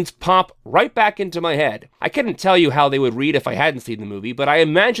scenes pop right back into my head. I couldn't tell you how they would read if I hadn't seen the movie, but I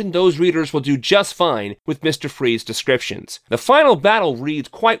imagine those readers will do just fine with Mr. Freed's descriptions. The final battle reads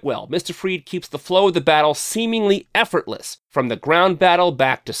quite well. Mr. Freed keeps the flow of the battle seemingly effortless. From the ground battle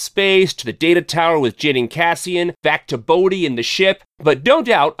back to space, to the data tower with Jin and Cassian, back to Bodhi and the ship. But no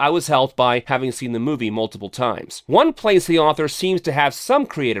doubt I was helped by having seen the movie multiple times. One place the author seems to have some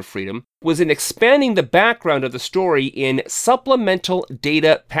creative freedom was in expanding the background of the story in supplemental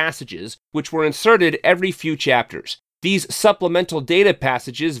data passages, which were inserted every few chapters. These supplemental data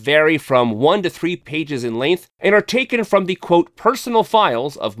passages vary from 1 to 3 pages in length and are taken from the, quote, personal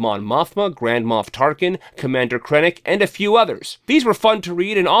files of Mon Mothma, Grand Moff Tarkin, Commander Krennic, and a few others. These were fun to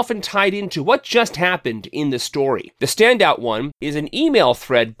read and often tied into what just happened in the story. The standout one is an email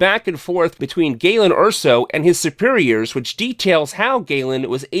thread back and forth between Galen Erso and his superiors, which details how Galen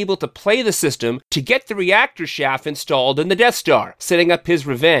was able to play the system to get the reactor shaft installed in the Death Star, setting up his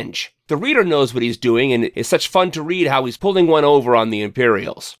revenge. The reader knows what he's doing, and it's such fun to read how he's pulling one over on the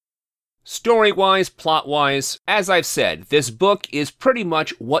Imperials. Story-wise, plot-wise, as I've said, this book is pretty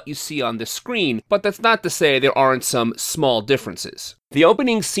much what you see on the screen, but that's not to say there aren't some small differences. The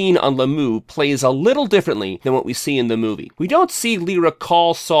opening scene on Lamu plays a little differently than what we see in the movie. We don't see Lyra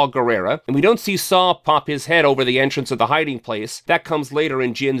call Saw Gerrera, and we don't see Saw pop his head over the entrance of the hiding place. That comes later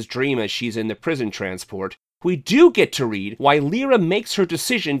in Jin's dream as she's in the prison transport. We do get to read why Lyra makes her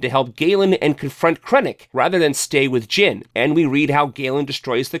decision to help Galen and confront Krennic rather than stay with Jin, and we read how Galen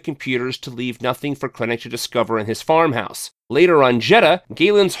destroys the computers to leave nothing for Krennic to discover in his farmhouse. Later on Jedha,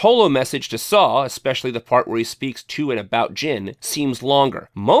 Galen's holo message to Saw, especially the part where he speaks to and about Jin, seems longer.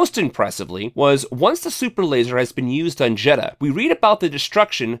 Most impressively was once the super laser has been used on Jedha, we read about the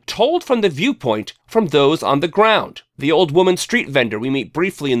destruction told from the viewpoint from those on the ground. The old woman street vendor we meet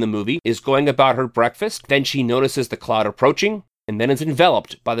briefly in the movie is going about her breakfast, then she notices the cloud approaching, and then is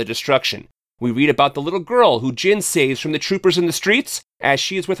enveloped by the destruction. We read about the little girl who Jin saves from the troopers in the streets as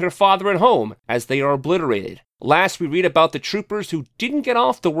she is with her father at home as they are obliterated. Last, we read about the troopers who didn't get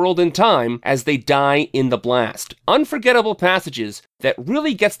off the world in time as they die in the blast. Unforgettable passages that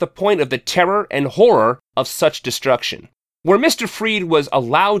really gets the point of the terror and horror of such destruction. Where Mr. Freed was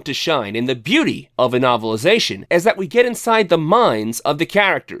allowed to shine in the beauty of a novelization is that we get inside the minds of the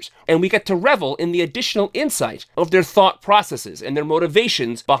characters, and we get to revel in the additional insight of their thought processes and their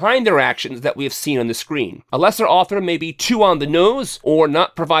motivations behind their actions that we have seen on the screen. A lesser author may be too on the nose, or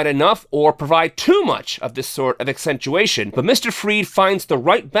not provide enough, or provide too much of this sort of accentuation, but Mr. Freed finds the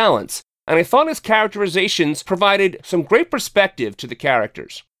right balance, and I thought his characterizations provided some great perspective to the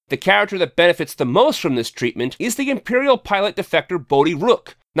characters. The character that benefits the most from this treatment is the Imperial pilot defector Bodhi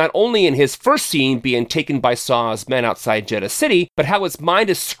Rook, not only in his first scene being taken by Saw's men outside Jedha City, but how his mind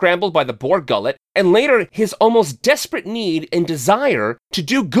is scrambled by the Borg gullet, and later his almost desperate need and desire to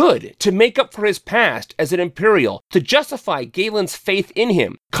do good, to make up for his past as an Imperial, to justify Galen's faith in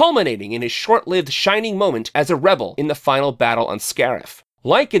him, culminating in his short-lived shining moment as a rebel in the final battle on Scarif.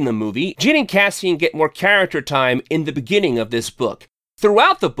 Like in the movie, Jin and Cassian get more character time in the beginning of this book.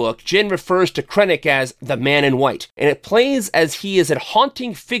 Throughout the book, Jin refers to Krennic as the man in white, and it plays as he is a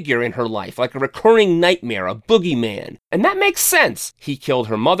haunting figure in her life, like a recurring nightmare, a boogeyman. And that makes sense. He killed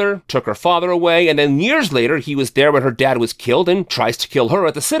her mother, took her father away, and then years later he was there when her dad was killed and tries to kill her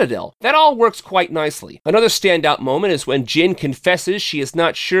at the Citadel. That all works quite nicely. Another standout moment is when Jin confesses she is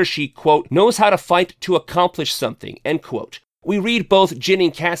not sure she, quote, knows how to fight to accomplish something, end quote. We read both Jin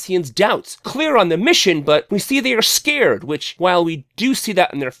and Cassian's doubts, clear on the mission, but we see they are scared, which, while we do see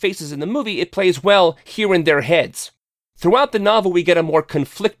that in their faces in the movie, it plays well here in their heads. Throughout the novel, we get a more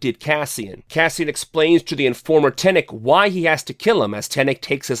conflicted Cassian. Cassian explains to the informer Tennec why he has to kill him as Tennec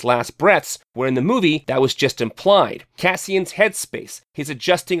takes his last breaths, where in the movie, that was just implied. Cassian's headspace, his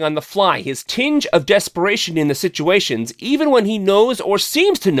adjusting on the fly, his tinge of desperation in the situations, even when he knows or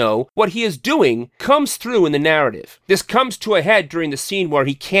seems to know what he is doing, comes through in the narrative. This comes to a head during the scene where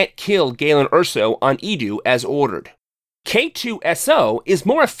he can't kill Galen Erso on Eadu as ordered. K2SO is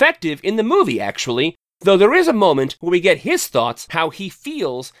more effective in the movie, actually, though there is a moment where we get his thoughts, how he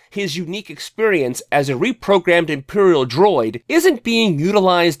feels his unique experience as a reprogrammed Imperial droid isn't being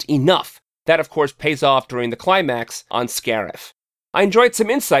utilized enough. That, of course, pays off during the climax on Scarif. I enjoyed some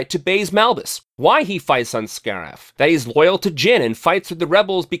insight to Baze Malbus, why he fights on Scarif, that he's loyal to Jin and fights with the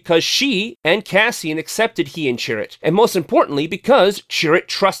rebels because she and Cassian accepted he and Chirrut, and most importantly because Chirrut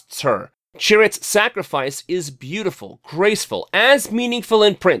trusts her. Chirrut's sacrifice is beautiful, graceful, as meaningful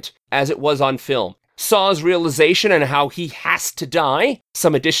in print as it was on film. Saw's realization on how he has to die,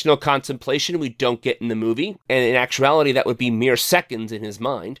 some additional contemplation we don't get in the movie, and in actuality that would be mere seconds in his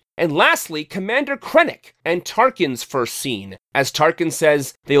mind. And lastly, Commander Krennic and Tarkin's first scene. As Tarkin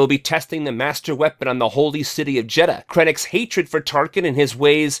says, they will be testing the master weapon on the holy city of Jedha. Krennic's hatred for Tarkin and his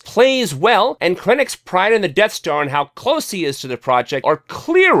ways plays well, and Krennic's pride in the Death Star and how close he is to the project are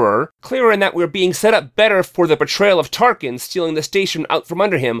clearer in that we're being set up better for the betrayal of Tarkin stealing the station out from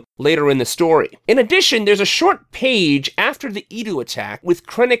under him later in the story. In addition, there's a short page after the Eadu attack with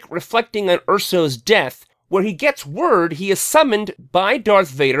Krennic reflecting on Urso's death, where he gets word he is summoned by Darth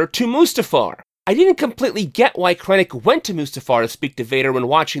Vader to Mustafar. I didn't completely get why Krennic went to Mustafar to speak to Vader when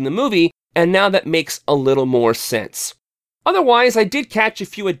watching the movie, and now that makes a little more sense. Otherwise, I did catch a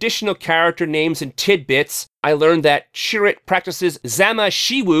few additional character names and tidbits. I learned that Chirrut practices Zama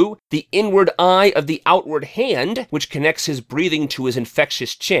Shiwu, the inward eye of the outward hand, which connects his breathing to his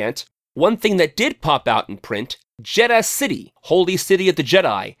infectious chant. One thing that did pop out in print, Jedha City, Holy City of the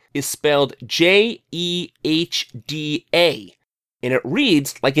Jedi, is spelled Jehda, and it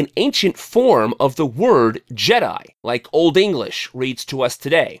reads like an ancient form of the word Jedi, like Old English reads to us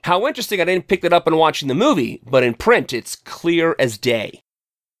today. How interesting, I didn't pick that up in watching the movie, but in print it's clear as day.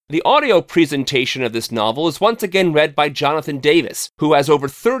 The audio presentation of this novel is once again read by Jonathan Davis, who has over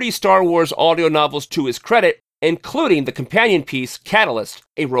 30 Star Wars audio novels to his credit, including the companion piece, Catalyst,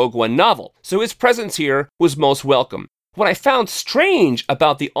 a Rogue One novel, so his presence here was most welcome. What I found strange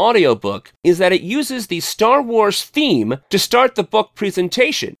about the audiobook is that it uses the Star Wars theme to start the book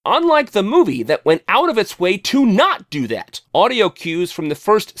presentation, unlike the movie that went out of its way to not do that. Audio cues from the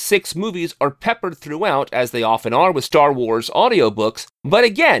first 6 movies are peppered throughout, as they often are with Star Wars audiobooks, but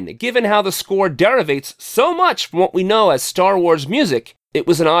again, given how the score derivates so much from what we know as Star Wars music, it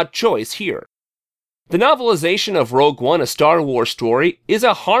was an odd choice here. The novelization of Rogue One, A Star Wars Story, is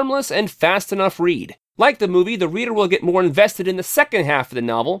a harmless and fast enough read. Like the movie, the reader will get more invested in the second half of the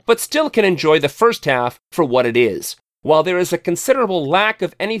novel, but still can enjoy the first half for what it is. While there is a considerable lack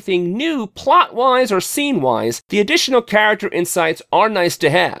of anything new plot-wise or scene-wise, the additional character insights are nice to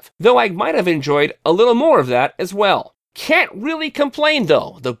have, though I might have enjoyed a little more of that as well. Can't really complain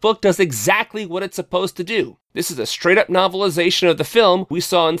though, the book does exactly what it's supposed to do. This is a straight-up novelization of the film we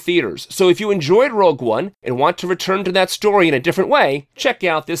saw in theaters, so if you enjoyed Rogue One and want to return to that story in a different way, check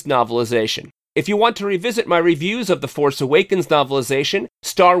out this novelization. If you want to revisit my reviews of The Force Awakens novelization,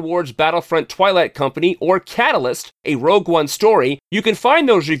 Star Wars Battlefront Twilight Company, or Catalyst, a Rogue One story, you can find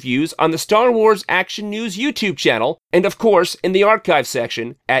those reviews on the Star Wars Action News YouTube channel, and of course in the archive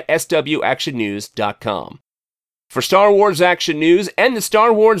section at swactionnews.com. For Star Wars Action News and the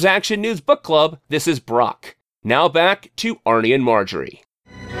Star Wars Action News Book Club, this is Brock. Now back to Arnie and Marjorie.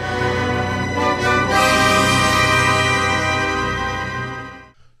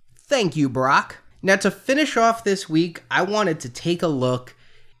 Thank you, Brock. Now, to finish off this week, I wanted to take a look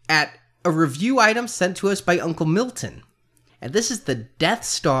at a review item sent to us by Uncle Milton. And this is the Death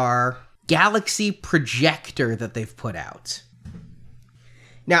Star Galaxy Projector that they've put out.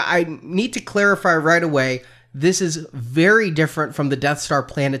 Now, I need to clarify right away, this is very different from the Death Star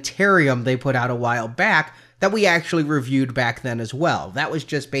Planetarium they put out a while back that we actually reviewed back then as well. That was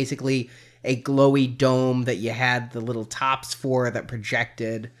just basically a glowy dome that you had the little tops for that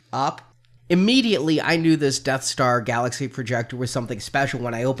projected up. Immediately, I knew this Death Star Galaxy Projector was something special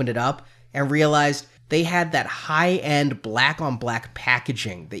when I opened it up and realized they had that high-end black-on-black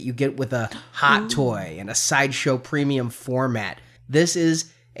packaging that you get with a Hot Toy and a Sideshow premium format. This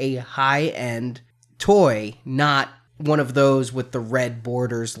is a high-end toy, not one of those with the red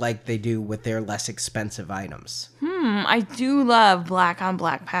borders like they do with their less expensive items. I do love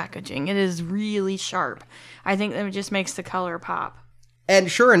black-on-black packaging. It is really sharp. I think that it just makes the color pop. And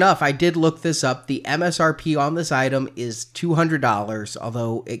sure enough, I did look this up. The MSRP on this item is $200,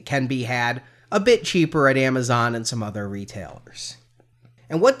 although it can be had a bit cheaper at Amazon and some other retailers.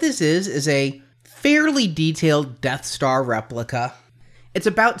 And what this is a fairly detailed Death Star replica. It's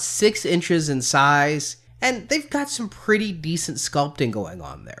about 6 inches in size, and they've got some pretty decent sculpting going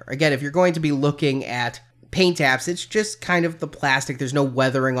on there. Again, if you're going to be looking at paint apps, it's just kind of the plastic. There's no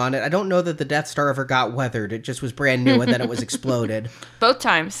weathering on it. I don't know that the Death Star ever got weathered. It just was brand new and then it was exploded. Both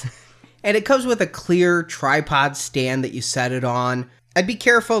times. And it comes with a clear tripod stand that you set it on. I'd be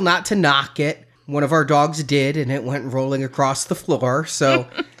careful not to knock it. One of our dogs did, and it went rolling across the floor, so...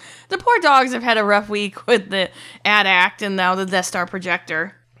 The poor dogs have had a rough week with the AT-ACT and now the Death Star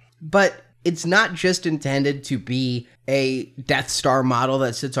projector. But it's not just intended to be a Death Star model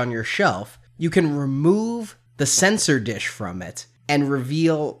that sits on your shelf. You can remove the sensor dish from it and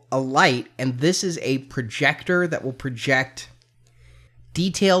reveal a light, and this is a projector that will project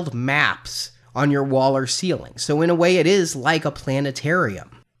detailed maps on your wall or ceiling. So in a way, it is like a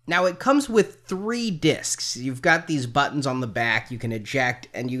planetarium. Now, it comes with 3 discs. You've got these buttons on the back you can eject,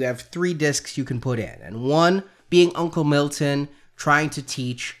 and you have 3 discs you can put in. And one, being Uncle Milton trying to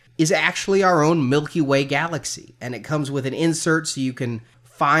teach, is actually our own Milky Way galaxy. And it comes with an insert so you can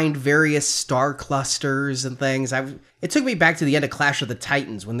find various star clusters and things. It took me back to the end of Clash of the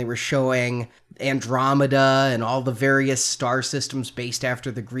Titans when they were showing Andromeda and all the various star systems based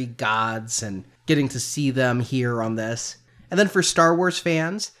after the Greek gods, and getting to see them here on this. And then for Star Wars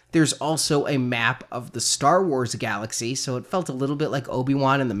fans, there's also a map of the Star Wars galaxy, so it felt a little bit like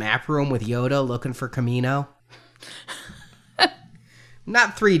Obi-Wan in the map room with Yoda looking for Kamino.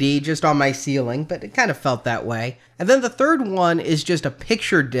 Not 3D, just on my ceiling, but it kind of felt that way. And then the third one is just a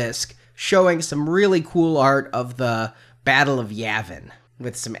picture disc showing some really cool art of the Battle of Yavin,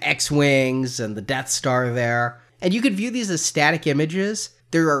 with some X-Wings and the Death Star there. And you could view these as static images.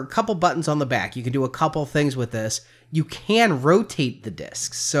 There are a couple buttons on the back. You can do a couple things with this. You can rotate the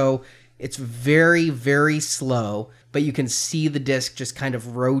discs, so it's very, very slow, but you can see the disc just kind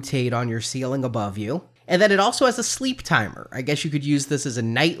of rotate on your ceiling above you. And then it also has a sleep timer. I guess you could use this as a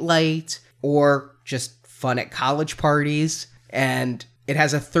nightlight or just fun at college parties. And it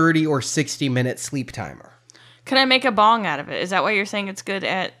has a 30 or 60-minute sleep timer. Can I make a bong out of it? Is that why you're saying it's good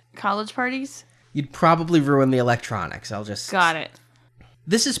at college parties? You'd probably ruin the electronics. Got it.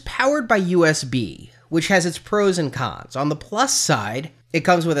 This is powered by USB, which has its pros and cons. On the plus side, it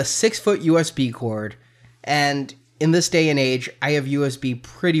comes with a 6-foot USB cord, and in this day and age, I have USB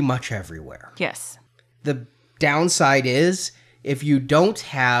pretty much everywhere. Yes. The downside is, if you don't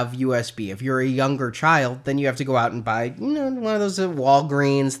have USB, if you're a younger child, then you have to go out and buy, one of those at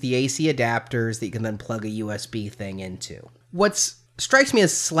Walgreens, the AC adapters that you can then plug a USB thing into. What strikes me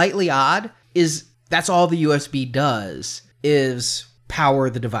as slightly odd is that's all the USB does, is power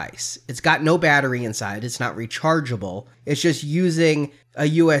the device. It's got no battery inside. It's not rechargeable. It's just using a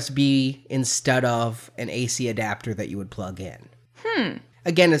USB instead of an AC adapter that you would plug in.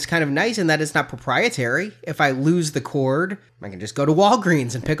 Again, it's kind of nice in that it's not proprietary. If I lose the cord, I can just go to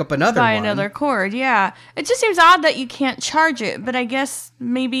Walgreens and pick up another one. Buy another cord, yeah. It just seems odd that you can't charge it, but I guess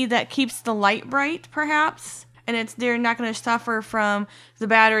maybe that keeps the light bright, perhaps? And they're not going to suffer from the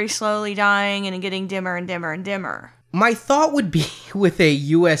battery slowly dying and getting dimmer and dimmer and dimmer. My thought would be with a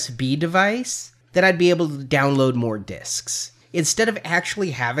USB device that I'd be able to download more discs. Instead of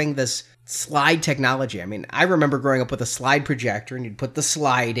actually having this slide technology. I mean, I remember growing up with a slide projector, and you'd put the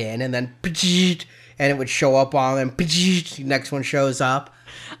slide in, and then and it would show up on, and the next one shows up.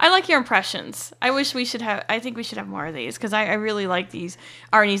 I like your impressions. I think we should have more of these, because I really like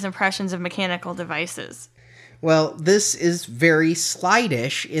Arnie's impressions of mechanical devices. Well, this is very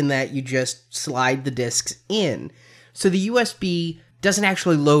slide-ish in that you just slide the discs in. So the USB doesn't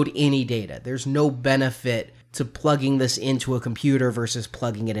actually load any data. There's no benefit to plugging this into a computer versus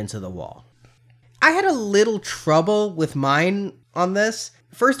plugging it into the wall. I had a little trouble with mine on this.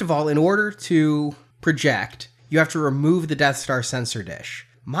 First of all, in order to project, you have to remove the Death Star sensor dish.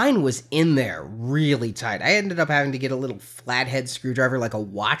 Mine was in there really tight. I ended up having to get a little flathead screwdriver, like a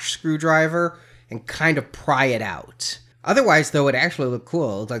watch screwdriver, and kind of pry it out. Otherwise, though, it actually looked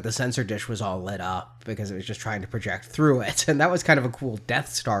cool. It looked like the sensor dish was all lit up because it was just trying to project through it. And that was kind of a cool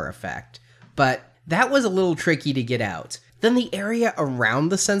Death Star effect. But that was a little tricky to get out. Then the area around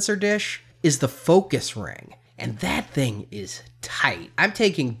the sensor dish is the focus ring. And that thing is tight. I'm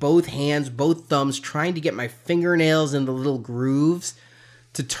taking both hands, both thumbs, trying to get my fingernails in the little grooves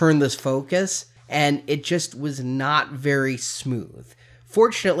to turn this focus. And it just was not very smooth.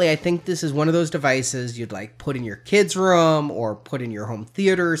 Fortunately, I think this is one of those devices you'd like put in your kid's room or put in your home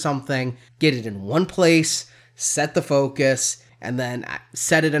theater or something. Get it in one place, set the focus, and then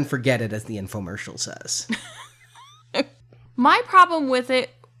set it and forget it, as the infomercial says. My problem with it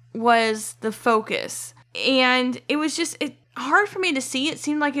was the focus. And it was just hard for me to see. It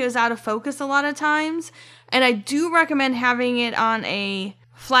seemed like it was out of focus a lot of times. And I do recommend having it on a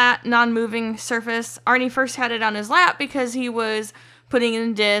flat, non-moving surface. Arnie first had it on his lap because he was putting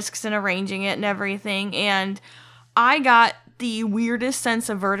in discs and arranging it and everything. And I got the weirdest sense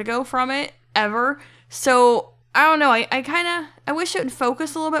of vertigo from it ever. So I don't know. I wish it would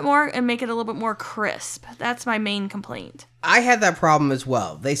focus a little bit more and make it a little bit more crisp. That's my main complaint. I had that problem as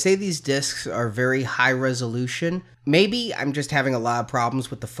well. They say these discs are very high resolution. Maybe I'm just having a lot of problems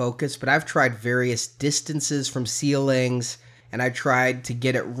with the focus, but I've tried various distances from ceilings, and I tried to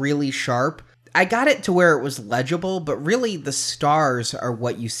get it really sharp. I got it to where it was legible, but really the stars are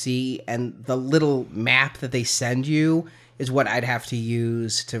what you see, and the little map that they send you is what I'd have to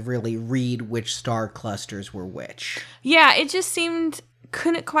use to really read which star clusters were which. Yeah, it just seemed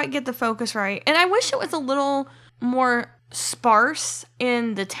couldn't quite get the focus right. And I wish it was a little more sparse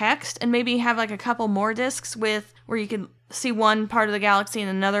in the text and maybe have like a couple more discs with where you could see one part of the galaxy and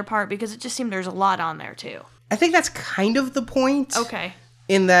another part, because it just seemed there's a lot on there too. I think that's kind of the point. Okay.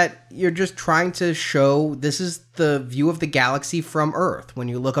 In that you're just trying to show this is the view of the galaxy from Earth. When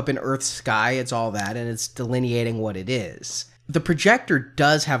you look up in Earth's sky, it's all that, and it's delineating what it is. The projector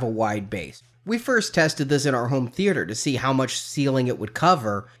does have a wide base. We first tested this in our home theater to see how much ceiling it would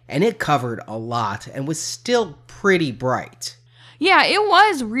cover, and it covered a lot and was still pretty bright. Yeah, it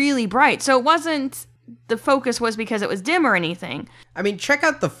was really bright. So it wasn't the focus was because it was dim or anything. I mean, check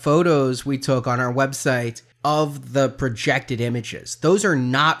out the photos we took on our website of the projected images. Those are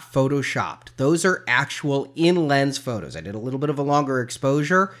not photoshopped. Those are actual in-lens photos. I did a little bit of a longer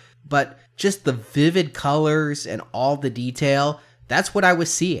exposure, but just the vivid colors and all the detail, that's what I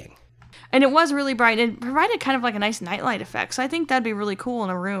was seeing. And it was really bright. It provided kind of like a nice nightlight effect. So I think that'd be really cool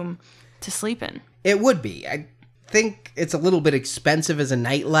in a room to sleep in. It would be. I think it's a little bit expensive as a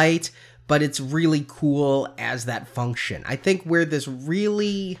nightlight, but it's really cool as that function. I think where this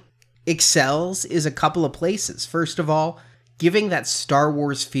really excels is a couple of places. First of all, giving that Star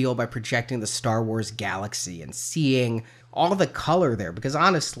Wars feel by projecting the Star Wars galaxy and seeing all the color there. Because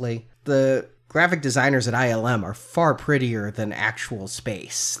honestly, the graphic designers at ILM are far prettier than actual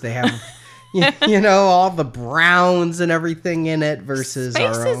space. They have, you know, all the browns and everything in it versus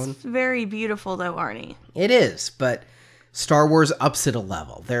Space our own. Is very beautiful though, Arnie. It is, but Star Wars ups it a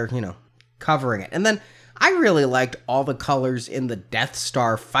level. They're, covering it. And then I really liked all the colors in the Death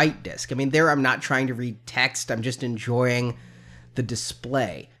Star fight disc. I mean, there I'm not trying to read text. I'm just enjoying the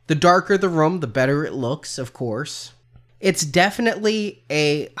display. The darker the room, the better it looks, of course. It's definitely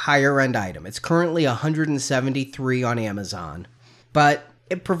a higher end item. It's currently $173 on Amazon, but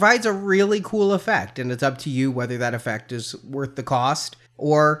it provides a really cool effect, and it's up to you whether that effect is worth the cost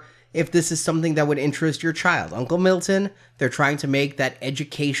or if this is something that would interest your child. Uncle Milton, they're trying to make that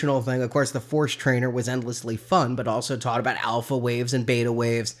educational thing. Of course, the Force Trainer was endlessly fun, but also taught about alpha waves and beta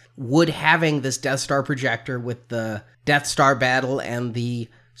waves. Would having this Death Star projector with the Death Star battle and the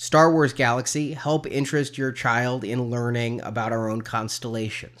Star Wars galaxy help interest your child in learning about our own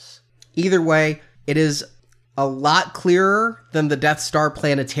constellations? Either way, it is a lot clearer than the Death Star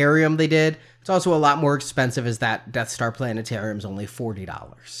planetarium they did. It's also a lot more expensive, as that Death Star planetarium is only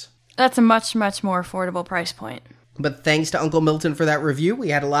 $40. That's a much, much more affordable price point. But thanks to Uncle Milton for that review. We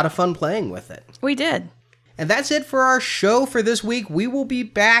had a lot of fun playing with it. We did. And that's it for our show for this week. We will be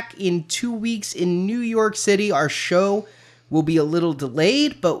back in 2 weeks in New York City. Our show will be a little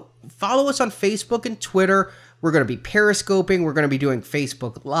delayed, but follow us on Facebook and Twitter. We're going to be periscoping. We're going to be doing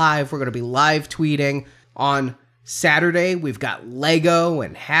Facebook Live. We're going to be live tweeting. On Saturday, we've got Lego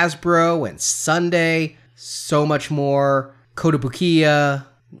and Hasbro, and Sunday, so much more. Kotobukiya.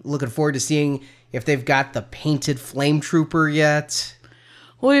 Looking forward to seeing if they've got the painted Flame Trooper yet.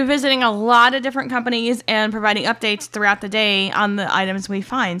 We'll be visiting a lot of different companies and providing updates throughout the day on the items we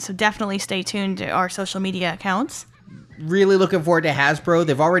find, so definitely stay tuned to our social media accounts. Really looking forward to Hasbro.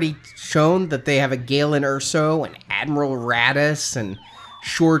 They've already shown that they have a Galen Erso and Admiral Raddus and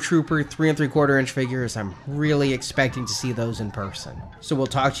Shore Trooper 3 3/4 inch figures. I'm really expecting to see those in person. So we'll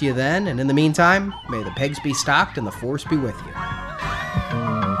talk to you then, and in the meantime, may the pegs be stocked and the Force be with you.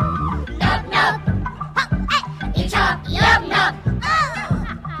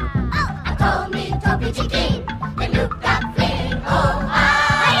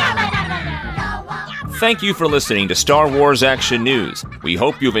 Thank you for listening to Star Wars Action News. We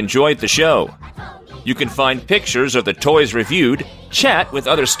hope you've enjoyed the show. You can find pictures of the toys reviewed, chat with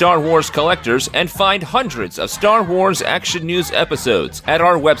other Star Wars collectors, and find hundreds of Star Wars Action News episodes at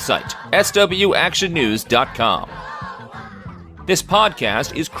our website, swactionnews.com. This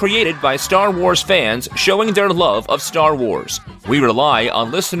podcast is created by Star Wars fans showing their love of Star Wars. We rely on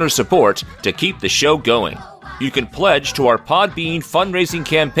listener support to keep the show going. You can pledge to our Podbean fundraising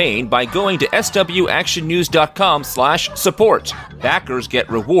campaign by going to swactionnews.com/support. Backers get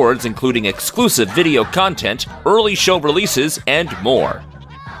rewards including exclusive video content, early show releases, and more.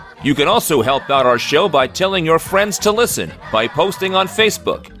 You can also help out our show by telling your friends to listen by posting on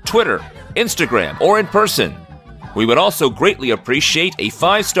Facebook, Twitter, Instagram, or in person. We would also greatly appreciate a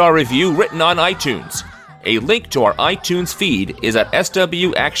 5-star review written on iTunes. A link to our iTunes feed is at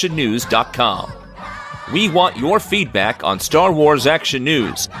swactionnews.com. We want your feedback on Star Wars Action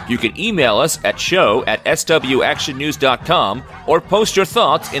News. You can email us at show@swactionnews.com or post your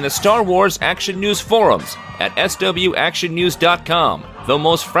thoughts in the Star Wars Action News forums at swactionnews.com, the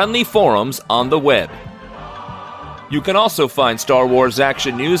most friendly forums on the web. You can also find Star Wars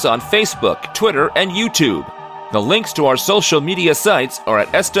Action News on Facebook, Twitter, and YouTube. The links to our social media sites are at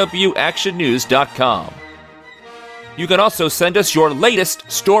swactionnews.com. You can also send us your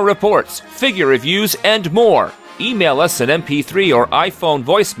latest store reports, figure reviews, and more. Email us an MP3 or iPhone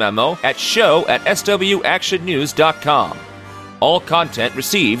voice memo at show@swactionnews.com. All content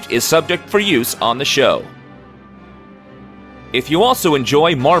received is subject for use on the show. If you also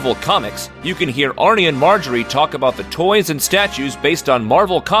enjoy Marvel Comics, you can hear Arnie and Marjorie talk about the toys and statues based on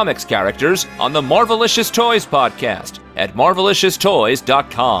Marvel Comics characters on the Marvelicious Toys podcast at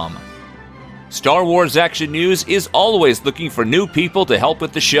marvelicioustoys.com. Star Wars Action News is always looking for new people to help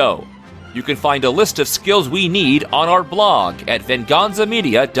with the show. You can find a list of skills we need on our blog at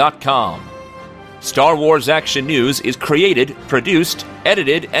venganzamedia.com. Star Wars Action News is created, produced,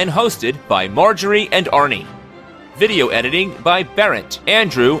 edited, and hosted by Marjorie and Arnie. Video editing by Barrett,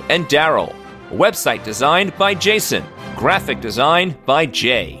 Andrew, and Daryl. Website design by Jason. Graphic design by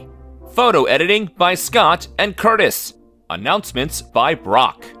Jay. Photo editing by Scott and Curtis. Announcements by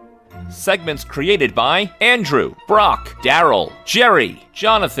Brock. Segments created by Andrew, Brock, Daryl, Jerry,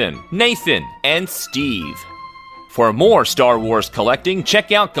 Jonathan, Nathan, and Steve. For more Star Wars collecting,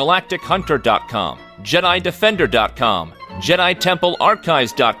 check out GalacticHunter.com, JediDefender.com,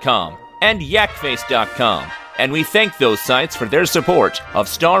 JediTempleArchives.com, and YakFace.com. And we thank those sites for their support of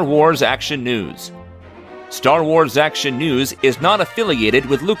Star Wars Action News. Star Wars Action News is not affiliated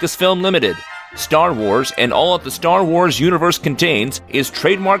with Lucasfilm Limited. Star Wars and all that the Star Wars universe contains is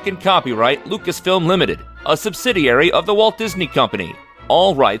trademark and copyright Lucasfilm Limited, a subsidiary of the Walt Disney Company.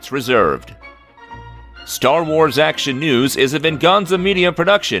 All rights reserved. Star Wars Action News is a Venganza Media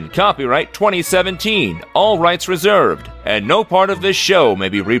production, copyright 2017, all rights reserved, and no part of this show may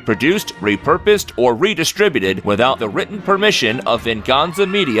be reproduced, repurposed, or redistributed without the written permission of Venganza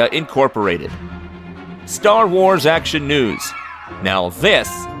Media Incorporated. Star Wars Action News. Now this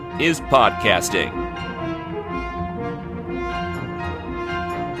is podcasting.